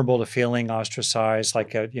vulnerable to feeling ostracized,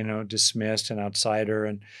 like dismissed, an outsider.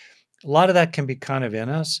 And a lot of that can be kind of in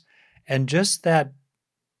us. And just that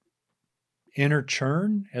inner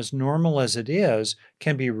churn, as normal as it is,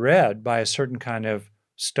 can be read by a certain kind of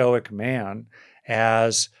stoic man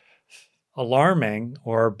as alarming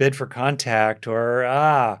or bid for contact or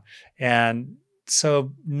and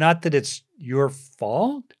so not that it's your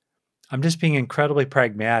fault. I'm just being incredibly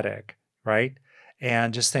pragmatic, right?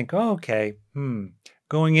 And just think, oh, okay,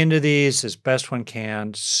 going into these as best one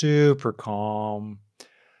can, super calm,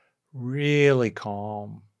 really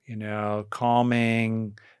calm,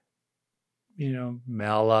 calming,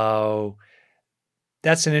 mellow.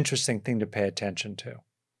 That's an interesting thing to pay attention to.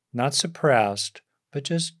 Not suppressed, but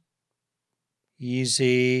just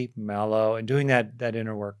easy, mellow, and doing that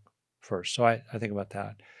inner work first. So I think about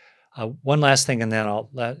that. One last thing, and then I'll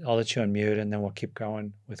let you unmute, and then we'll keep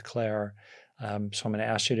going with Claire. So I'm going to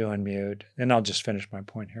ask you to unmute, and I'll just finish my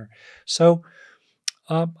point here. So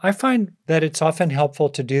I find that it's often helpful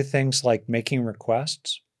to do things like making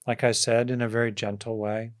requests, like I said, in a very gentle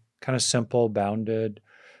way, kind of simple, bounded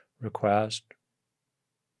request,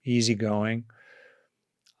 easygoing.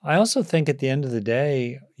 I also think at the end of the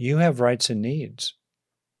day, you have rights and needs,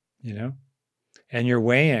 and you're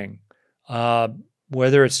weighing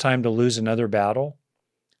whether it's time to lose another battle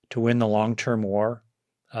to win the long-term war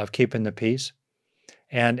of keeping the peace.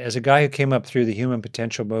 And as a guy who came up through the human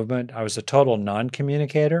potential movement, I was a total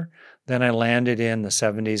non-communicator. Then I landed in the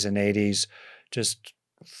 70s and 80s, just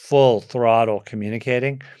full throttle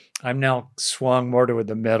communicating. I'm now swung more toward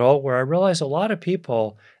the middle, where I realize a lot of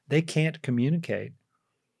people, they can't communicate.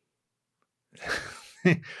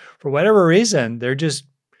 For whatever reason,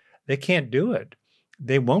 they can't do it.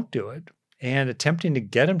 They won't do it. And attempting to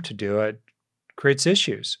get them to do it creates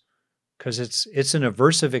issues because it's an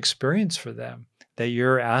aversive experience for them that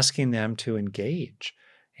you're asking them to engage.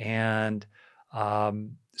 And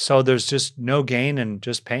so there's just no gain and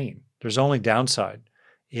just pain. There's only downside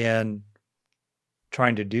in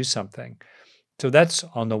trying to do something. So that's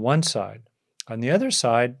on the one side. On the other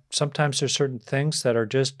side, sometimes there's certain things that are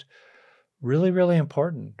just really, really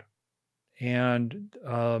important. And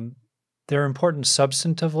they're important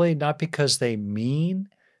substantively, not because they mean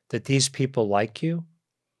that these people like you.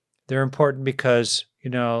 They're important because,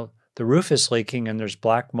 the roof is leaking and there's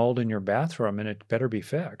black mold in your bathroom and it better be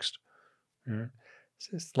fixed.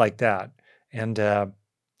 It's like that. And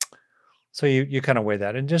so you kind of weigh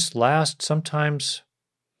that. And just last, sometimes,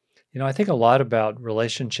 I think a lot about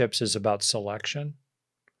relationships is about selection.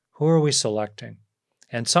 Who are we selecting?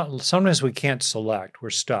 And sometimes we can't select. We're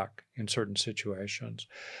stuck in certain situations.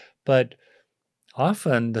 But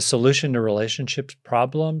often the solution to relationships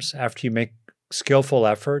problems, after you make skillful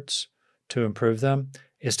efforts to improve them,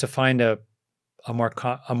 is to find a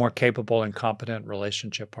more capable and competent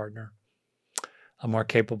relationship partner, a more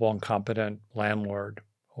capable and competent landlord,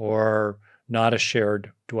 or not a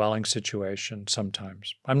shared dwelling situation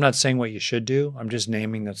sometimes. I'm not saying what you should do. I'm just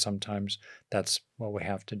naming that sometimes that's what we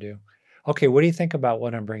have to do. Okay, what do you think about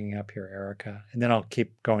what I'm bringing up here, Erica? And then I'll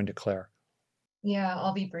keep going to Claire. Yeah,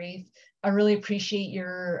 I'll be brief. I really appreciate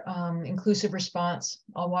your inclusive response.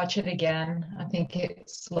 I'll watch it again. I think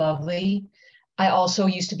it's lovely. I also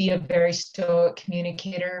used to be a very stoic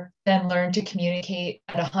communicator, then learned to communicate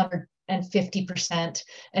at 150%.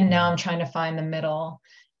 And now I'm trying to find the middle.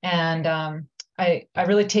 And I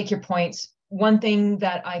really take your points. One thing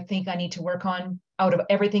that I think I need to work on out of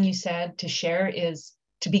everything you said to share is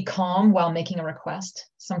to be calm while making a request.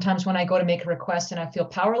 Sometimes when I go to make a request and I feel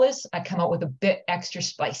powerless, I come out with a bit extra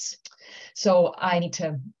spice. So I need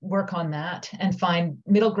to work on that and find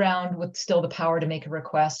middle ground with still the power to make a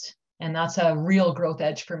request. And that's a real growth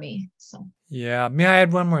edge for me. So yeah, I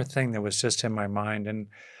had one more thing that was just in my mind, and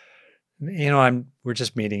we're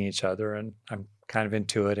just meeting each other, and I'm kind of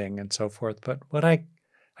intuiting and so forth. But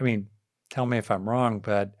tell me if I'm wrong,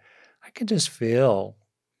 but I can just feel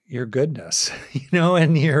your goodness,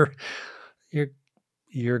 and your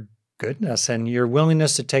goodness and your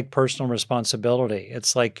willingness to take personal responsibility.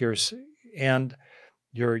 It's like you're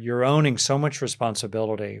owning so much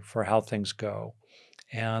responsibility for how things go.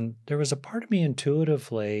 And there was a part of me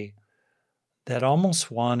intuitively that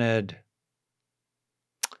almost wanted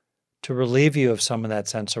to relieve you of some of that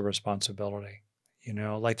sense of responsibility.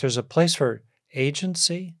 Like there's a place for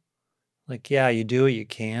agency. Like, yeah, you do what you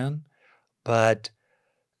can, but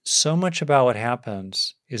so much about what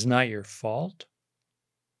happens is not your fault.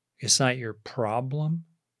 It's not your problem.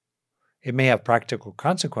 It may have practical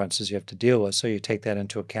consequences you have to deal with, so you take that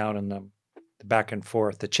into account in the back and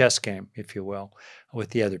forth, the chess game, if you will, with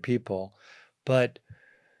the other people. But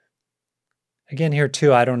again, here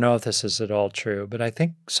too, I don't know if this is at all true, but I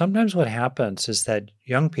think sometimes what happens is that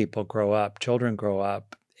young people grow up, children grow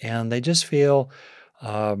up, and they just feel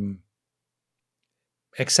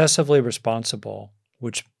excessively responsible,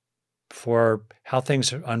 which for how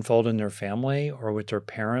things unfold in their family or with their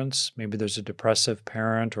parents. Maybe there's a depressive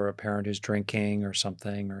parent or a parent who's drinking or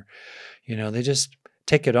something, or, they just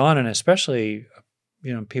take it on. And especially,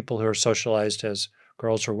 people who are socialized as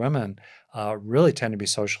girls or women really tend to be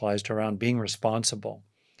socialized around being responsible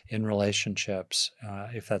in relationships,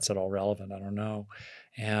 if that's at all relevant. I don't know.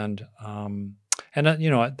 And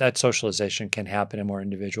that socialization can happen in more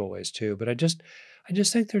individual ways too. But I just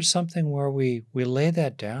think there's something where we lay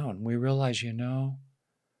that down. We realize,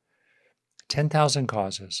 10,000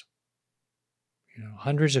 causes,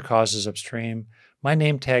 hundreds of causes upstream. My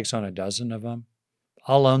name tag's on a dozen of them.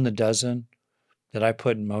 I'll own the dozen that I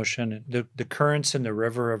put in motion. The currents in the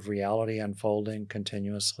river of reality unfolding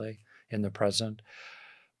continuously in the present.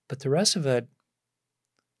 But the rest of it,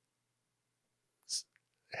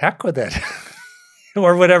 heck with it.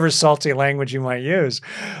 Or whatever salty language you might use.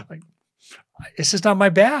 Like, it's just not my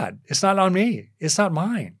bad. It's not on me. It's not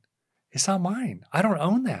mine. It's not mine. I don't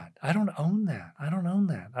own that. I don't own that. I don't own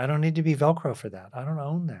that. I don't need to be Velcro for that. I don't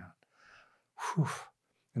own that. Whew.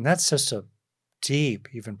 And that's just a deep,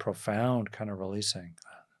 even profound kind of releasing.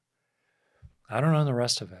 I don't own the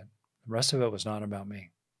rest of it. The rest of it was not about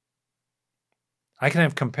me. I can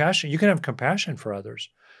have compassion. You can have compassion for others,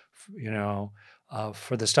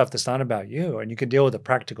 for the stuff that's not about you. And you can deal with the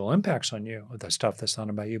practical impacts on you of the stuff that's not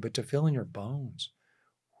about you, but to feel in your bones.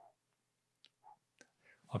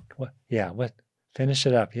 What? Finish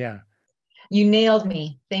it up. Yeah. You nailed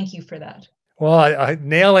me. Thank you for that. Well,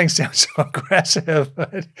 nailing sounds so aggressive,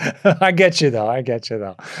 but I get you though. I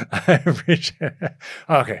appreciate it.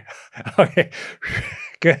 Okay.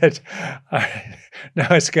 Good. All right. No,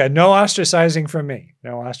 it's good. No ostracizing from me.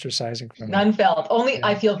 None felt. Only yeah.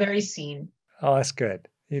 I feel very seen. Oh, that's good.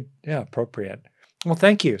 Appropriate. Well,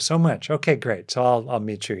 thank you so much. Okay, great. So I'll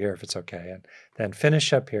meet you here if it's okay, and then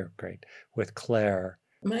finish up here. Great. With Claire.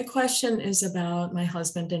 My question is about my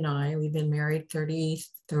husband and I. We've been married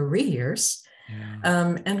 33 years.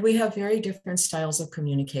 Yeah. And we have very different styles of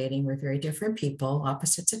communicating. We're very different people,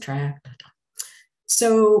 opposites attract.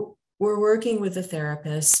 So we're working with a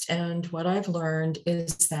therapist, and what I've learned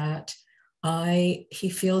is that he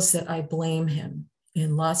feels that I blame him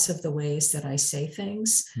in lots of the ways that I say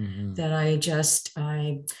things, that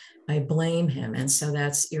I blame him. And so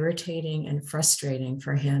that's irritating and frustrating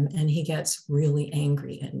for him. And he gets really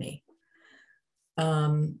angry at me.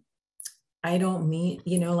 I don't mean,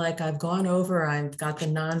 like I've got the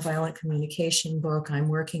nonviolent communication book. I'm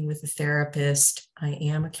working with a therapist. I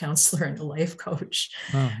am a counselor and a life coach.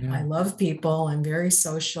 Oh, yeah. I love people. I'm very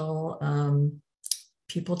social.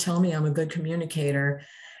 People tell me I'm a good communicator,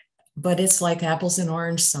 but it's like apples and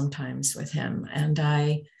oranges sometimes with him. And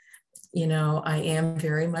I am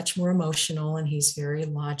very much more emotional, and he's very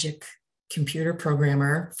logic, computer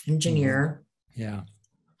programmer, engineer. Yeah.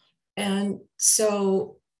 And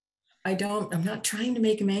so I'm not trying to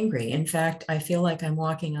make him angry. In fact, I feel like I'm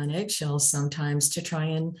walking on eggshells sometimes to try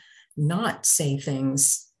and not say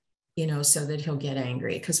things, so that he'll get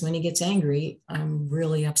angry. Because when he gets angry, I'm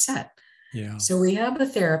really upset. Yeah. So we have a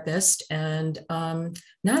therapist, and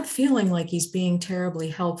not feeling like he's being terribly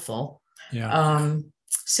helpful. Yeah.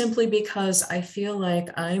 Simply because I feel like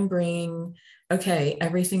I'm bringing,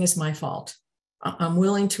 everything is my fault. I'm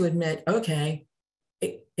willing to admit,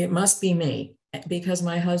 it must be me, because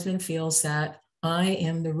my husband feels that I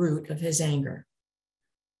am the root of his anger.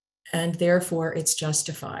 And therefore it's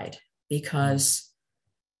justified because,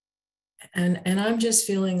 and I'm just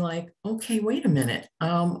feeling like, wait a minute.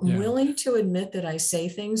 I'm willing to admit that I say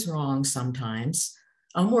things wrong sometimes.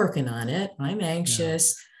 I'm working on it. I'm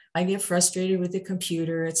anxious. Yeah. I get frustrated with the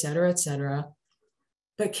computer, et cetera, et cetera.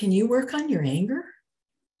 But can you work on your anger?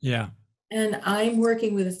 Yeah. And I'm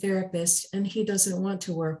working with a therapist, and he doesn't want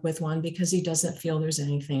to work with one because he doesn't feel there's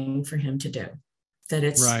anything for him to do. That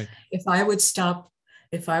it's right. If I would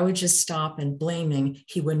just stop and blaming,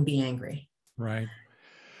 he wouldn't be angry. Right.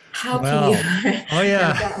 How can you? Oh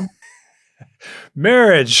yeah.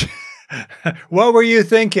 Marriage. What were you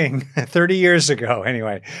thinking 30 years ago?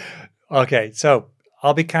 Anyway. Okay. So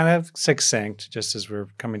I'll be kind of succinct just as we're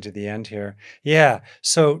coming to the end here. Yeah.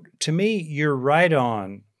 So to me, you're right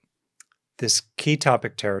on this key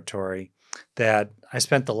topic territory. that I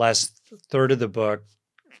spent the last third of the book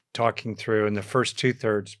talking through and the first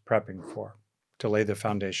 2/3 prepping for to lay the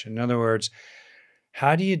foundation. In other words,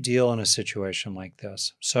 how do you deal in a situation like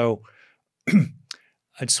this? So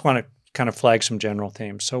I just want to kind of flag some general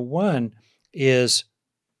themes. So one is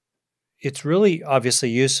it's really obviously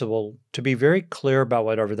useful to be very clear about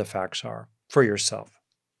whatever the facts are for yourself.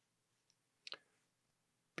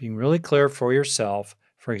 Being really clear for yourself,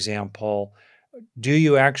 for example, do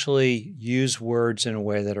you actually use words in a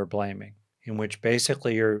way that are blaming, in which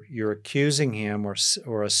basically you're accusing him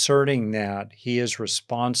or asserting that he is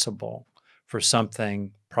responsible for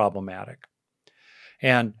something problematic?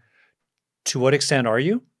 And to what extent are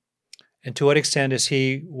you? And to what extent is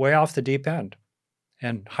he way off the deep end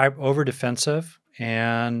and over defensive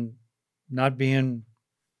and not being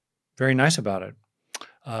very nice about it?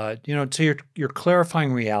 So you're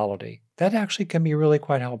clarifying reality. That actually can be really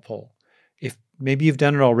quite helpful. If maybe you've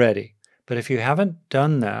done it already, but if you haven't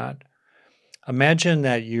done that, imagine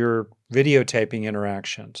that you're videotaping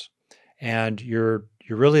interactions and you're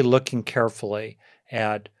really looking carefully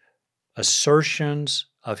at assertions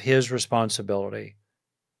of his responsibility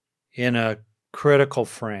in a critical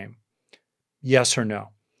frame, yes or no.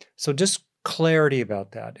 So just clarity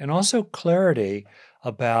about that, and also clarity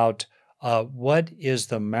about what is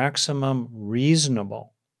the maximum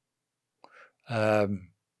reasonable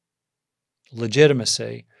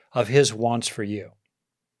legitimacy of his wants for you.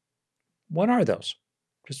 What are those?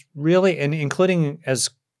 Just really, and including as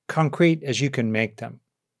concrete as you can make them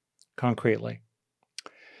concretely.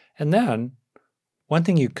 And then one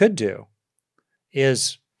thing you could do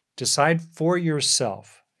is decide for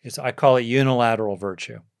yourself. I call it unilateral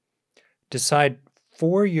virtue. Decide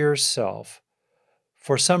for yourself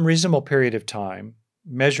for some reasonable period of time,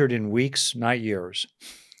 measured in weeks, not years,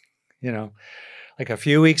 like a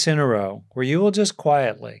few weeks in a row, where you will just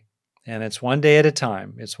quietly, and it's one day at a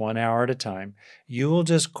time, it's 1 hour at a time, you will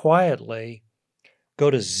just quietly go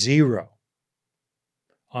to zero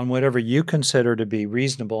on whatever you consider to be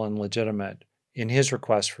reasonable and legitimate in his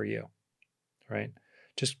request for you, right?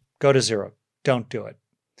 Just go to zero. Don't do it.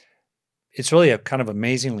 It's really a kind of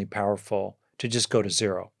amazingly powerful to just go to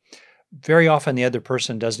zero. Very often the other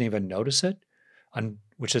person doesn't even notice it,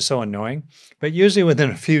 which is so annoying. But usually within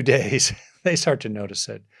a few days, they start to notice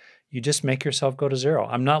it. You just make yourself go to zero.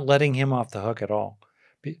 I'm not letting him off the hook at all.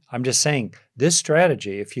 I'm just saying this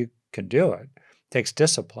strategy, if you can do it, takes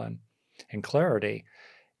discipline and clarity,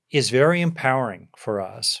 is very empowering for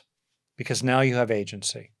us because now you have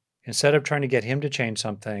agency. Instead of trying to get him to change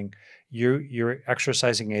something, you're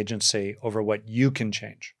exercising agency over what you can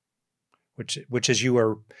change, which is you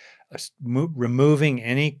are removing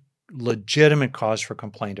any legitimate cause for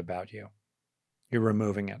complaint about you. You're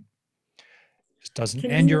removing it. It doesn't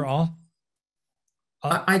end your all.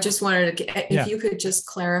 I just wanted to, Yeah. if you could just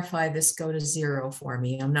clarify this go to zero for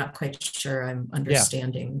me. I'm not quite sure I'm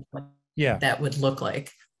understanding what that would look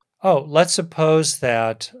like. Oh, let's suppose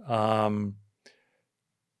that,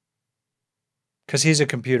 because he's a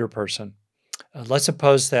computer person, let's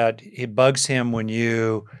suppose that it bugs him when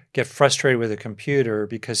you get frustrated with a computer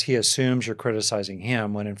because he assumes you're criticizing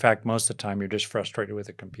him when in fact most of the time you're just frustrated with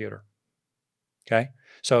the computer. Okay?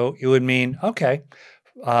 So it would mean, okay,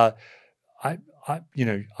 I,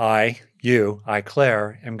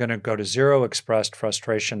 Claire, am going to go to zero expressed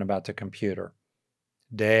frustration about the computer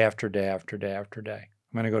day after day after day after day.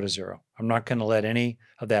 I'm going to go to zero. I'm not going to let any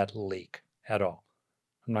of that leak at all.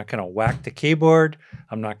 I'm not going to whack the keyboard.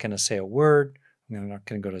 I'm not going to say a word. I'm not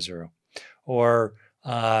going to go to zero. Or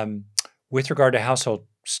with regard to household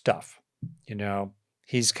stuff,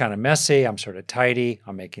 he's kind of messy. I'm sort of tidy.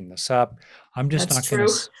 I'm making this up. I'm just not going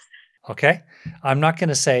to. Okay? I'm not going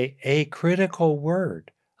to say a critical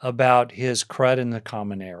word about his crud in the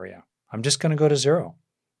common area. I'm just going to go to zero.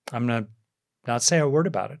 I'm going to not say a word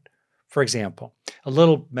about it. For example, a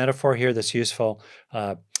little metaphor here that's useful.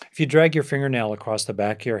 If you drag your fingernail across the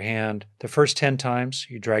back of your hand, the first 10 times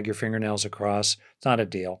you drag your fingernails across, it's not a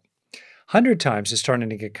deal. 100 times it's starting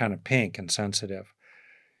to get kind of pink and sensitive.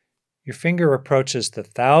 Your finger approaches the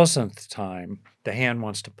 1,000th time, the hand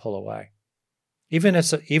wants to pull away. Even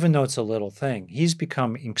though it's a little thing, he's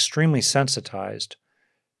become extremely sensitized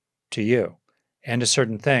to you and to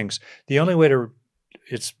certain things. The only way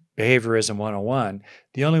it's behaviorism 101,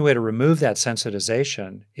 the only way to remove that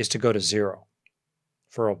sensitization is to go to zero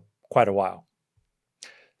for quite a while.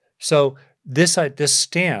 So this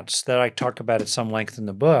stance that I talk about at some length in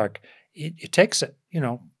the book, it takes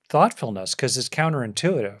thoughtfulness because it's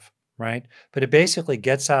counterintuitive, right? But it basically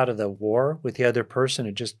gets out of the war with the other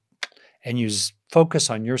person and you focus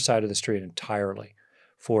on your side of the street entirely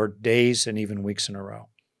for days and even weeks in a row.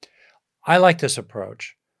 I like this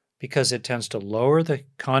approach because it tends to lower the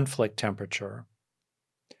conflict temperature.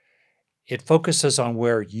 It focuses on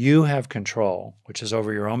where you have control, which is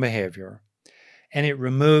over your own behavior, and it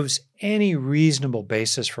removes any reasonable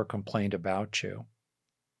basis for complaint about you.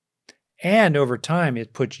 And over time,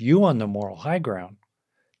 it puts you on the moral high ground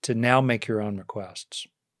to now make your own requests.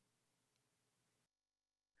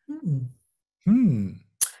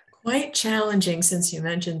 Quite challenging since you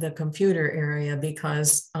mentioned the computer area,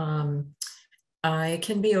 because I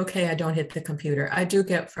can be okay. I don't hit the computer. I do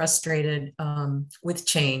get frustrated with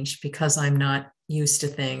change because I'm not used to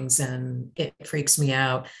things and it freaks me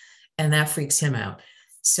out, and that freaks him out.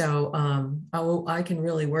 So I can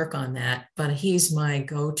really work on that, but he's my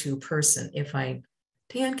go-to person.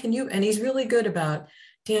 Dan, can you, and he's really good about,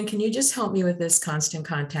 Dan, can you just help me with this constant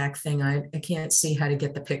contact thing? I can't see how to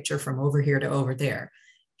get the picture from over here to over there.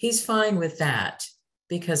 He's fine with that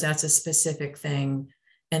because that's a specific thing.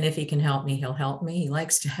 And if he can help me, he'll help me. He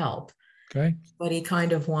likes to help. Okay. But he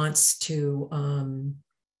kind of wants to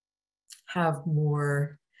have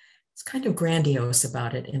more, it's kind of grandiose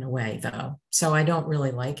about it in a way, though. So I don't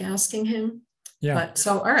really like asking him. Yeah. But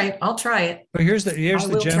so, all right, I'll try it. But here's the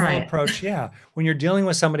general it. approach. Yeah. When you're dealing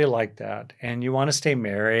with somebody like that and you want to stay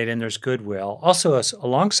married and there's goodwill, also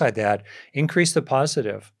alongside that, increase the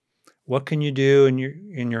positive. What can you do in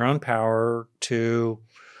your own power to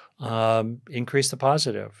increase the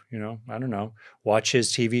positive? I don't know, watch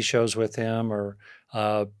his TV shows with him, or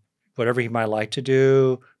whatever he might like to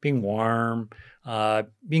do, being warm,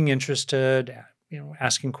 being interested,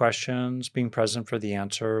 asking questions, being present for the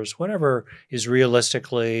answers, whatever is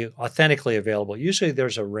realistically, authentically available. Usually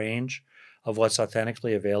there's a range of what's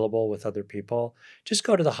authentically available with other people. Just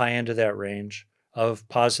go to the high end of that range of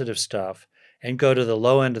positive stuff and go to the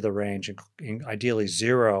low end of the range, and ideally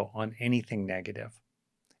 0 on anything negative.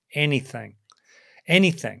 Anything. And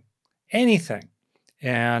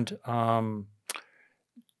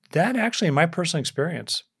that actually, in my personal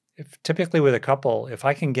experience, typically with a couple, if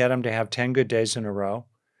I can get them to have 10 good days in a row,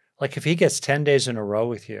 like if he gets 10 days in a row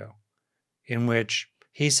with you in which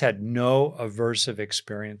he's had no aversive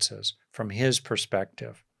experiences from his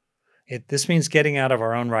perspective, this means getting out of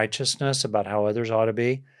our own righteousness about how others ought to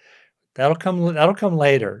be. That'll come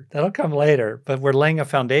later. But we're laying a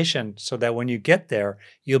foundation so that when you get there,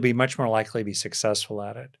 you'll be much more likely to be successful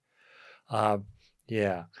at it.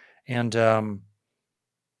 Yeah. And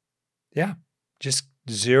just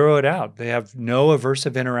zero it out. They have no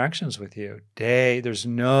aversive interactions with you. There's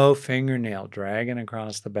no fingernail dragging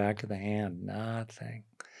across the back of the hand. Nothing.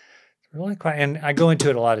 It's really quite, and I go into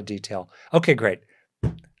it a lot of detail. Okay, great.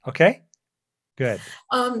 Okay, good.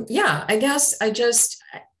 Yeah, I guess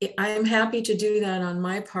I'm happy to do that on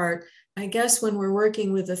my part. I guess when we're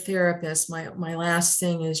working with a therapist, my last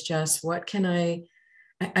thing is just, what can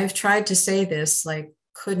I've tried to say this, like,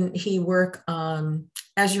 couldn't he work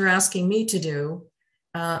as you're asking me to do?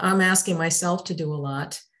 I'm asking myself to do a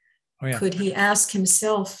lot. Oh, yeah. Could he ask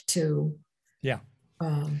himself to? Yeah.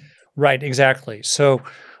 Right, exactly. So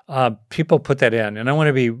people put that in, and I want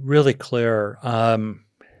to be really clear.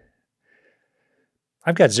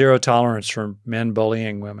 I've got 0 tolerance for men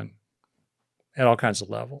bullying women at all kinds of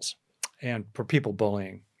levels, and for people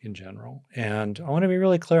bullying in general. And I want to be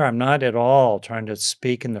really clear. I'm not at all trying to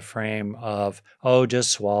speak in the frame of, just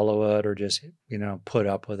swallow it or just, put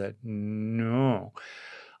up with it. No,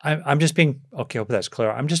 I'm just being, okay, I hope that's clear.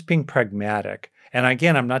 I'm just being pragmatic. And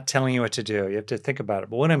again, I'm not telling you what to do. You have to think about it.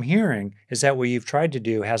 But what I'm hearing is that what you've tried to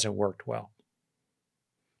do hasn't worked well,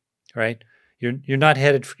 right? You're not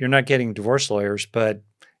getting divorce lawyers, but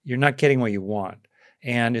you're not getting what you want.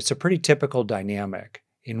 And it's a pretty typical dynamic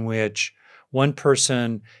in which one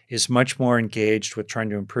person is much more engaged with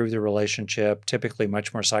trying to improve the relationship, typically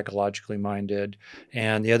much more psychologically minded,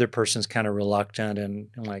 and the other person's kind of reluctant and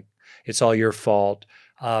like, it's all your fault.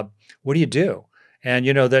 What do you do? And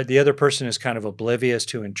the other person is kind of oblivious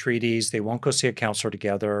to entreaties. They won't go see a counselor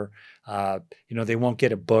together. They won't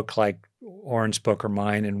get a book like Oren's book or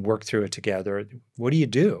mine and work through it together. What do you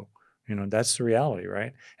do? That's the reality,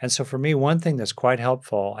 right? And so for me, one thing that's quite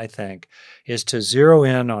helpful, I think, is to zero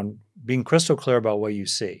in on being crystal clear about what you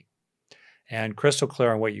see and crystal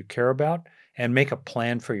clear on what you care about, and make a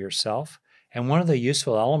plan for yourself. And one of the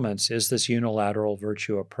useful elements is this unilateral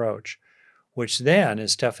virtue approach, which then,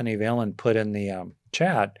 as Stephanie Valen put in the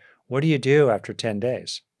chat, what do you do after 10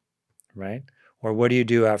 days, right? Or what do you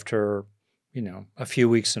do after, a few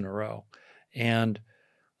weeks in a row? And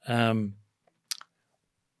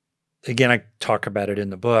again, I talk about it in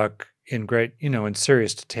the book in great, in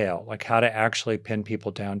serious detail, like how to actually pin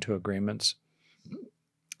people down to agreements.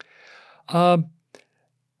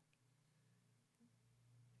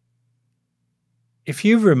 if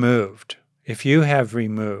you have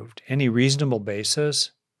removed any reasonable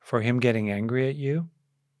basis for him getting angry at you,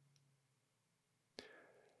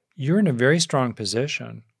 you're in a very strong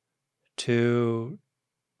position to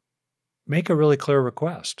make a really clear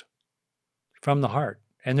request from the heart.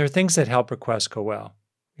 And there are things that help requests go well.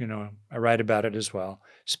 I write about it as well.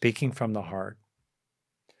 Speaking from the heart,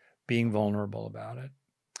 being vulnerable about it.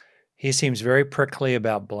 He seems very prickly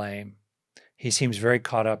about blame. He seems very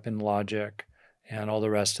caught up in logic and all the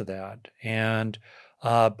rest of that. And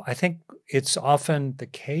I think it's often the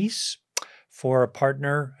case for a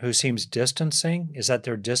partner who seems distancing is that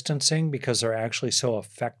they're distancing because they're actually so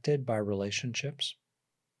affected by relationships.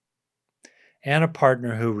 And a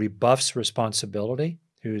partner who rebuffs responsibility,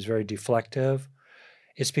 who is very deflective,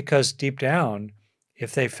 it's because deep down,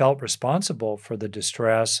 if they felt responsible for the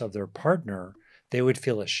distress of their partner, they would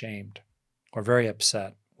feel ashamed or very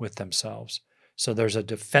upset with themselves. So there's a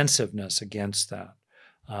defensiveness against that.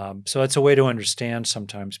 So it's a way to understand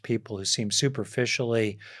sometimes people who seem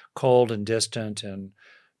superficially cold and distant and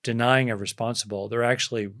denying of responsible. They're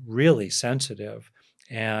actually really sensitive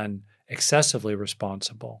and excessively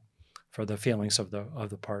responsible for the feelings of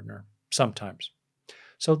the partner sometimes.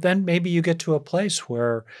 So then maybe you get to a place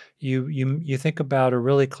where you think about a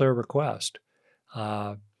really clear request,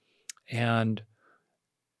 and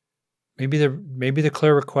maybe the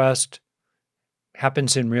clear request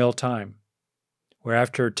happens in real time, where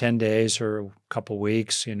after 10 days or a couple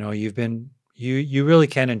weeks, you really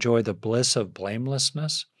can enjoy the bliss of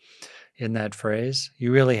blamelessness in that phrase.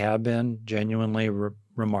 You really have been genuinely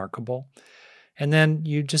remarkable. And then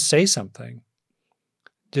you just say something.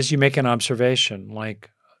 Just you make an observation like,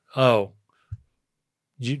 oh,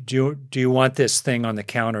 do you want this thing on the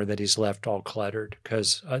counter that he's left all cluttered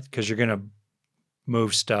because you're going to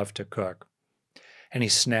move stuff to cook? And he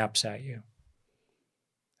snaps at you.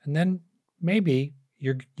 And then maybe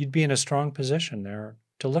you'd be in a strong position there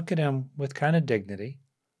to look at him with kind of dignity,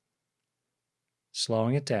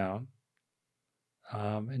 slowing it down,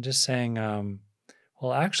 and just saying,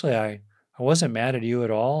 well, actually, I wasn't mad at you at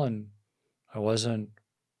all, and I wasn't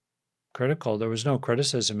critical. There was no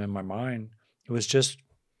criticism in my mind. It was just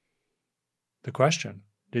the question,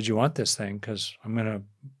 did you want this thing? Because I'm going to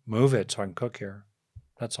move it so I can cook here.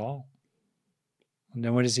 That's all. And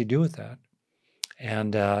then what does he do with that?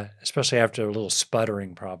 And especially after a little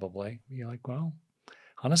sputtering, probably, you're like, well,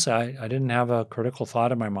 honestly, I didn't have a critical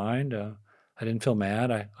thought in my mind. I didn't feel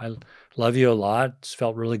mad. I love you a lot. It's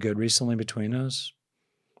felt really good recently between us.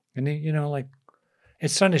 And,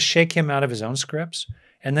 it's trying to shake him out of his own scripts.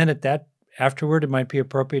 And then afterward, it might be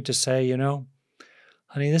appropriate to say,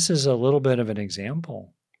 honey, this is a little bit of an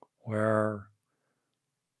example where,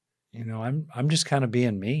 I'm just kind of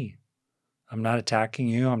being me. I'm not attacking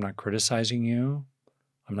you. I'm not criticizing you.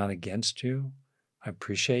 I'm not against you. I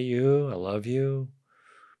appreciate you. I love you.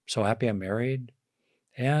 I'm so happy I'm married.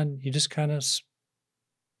 And you just kind of,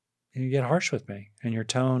 you get harsh with me. And your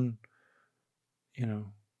tone,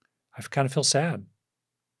 I kind of feel sad.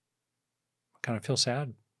 I kind of feel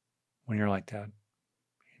sad when you're like that.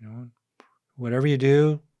 Whatever you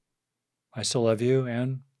do, I still love you,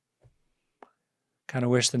 and kind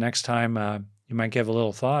of wish the next time you might give a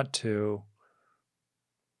little thought to,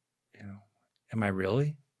 am I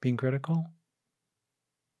really being critical?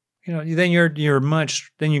 Then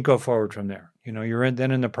then you go forward from there. You're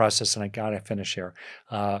then in the process, and I got to finish here,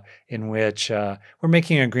 in which we're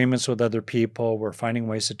making agreements with other people. We're finding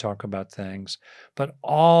ways to talk about things. But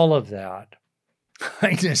all of that,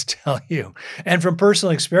 I just tell you, and from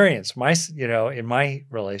personal experience, in my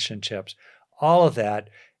relationships, all of that,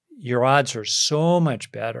 your odds are so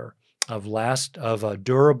much better of a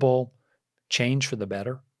durable change for the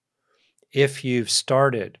better if you've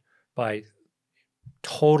started by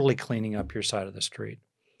totally cleaning up your side of the street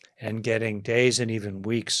and getting days and even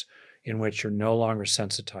weeks in which you're no longer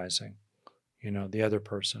sensitizing, the other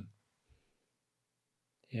person.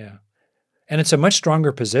 Yeah. And it's a much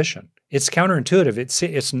stronger position. It's counterintuitive.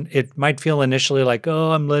 It might feel initially like,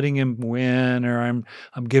 oh, I'm letting him win, or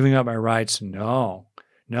I'm giving up my rights. No,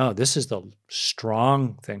 this is the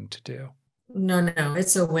strong thing to do. No,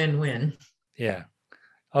 it's a win-win. Yeah.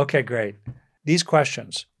 Okay, great. These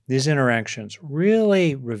questions, these interactions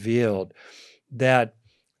really revealed that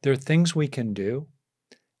there are things we can do,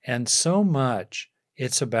 and so much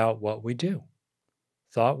it's about what we do.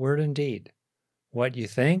 Thought, word, and deed. What you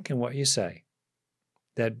think and what you say.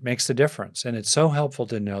 That makes the difference. And it's so helpful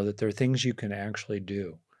to know that there are things you can actually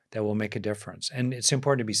do that will make a difference. And it's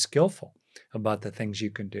important to be skillful about the things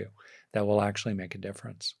you can do that will actually make a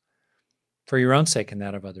difference for your own sake and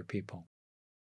that of other people.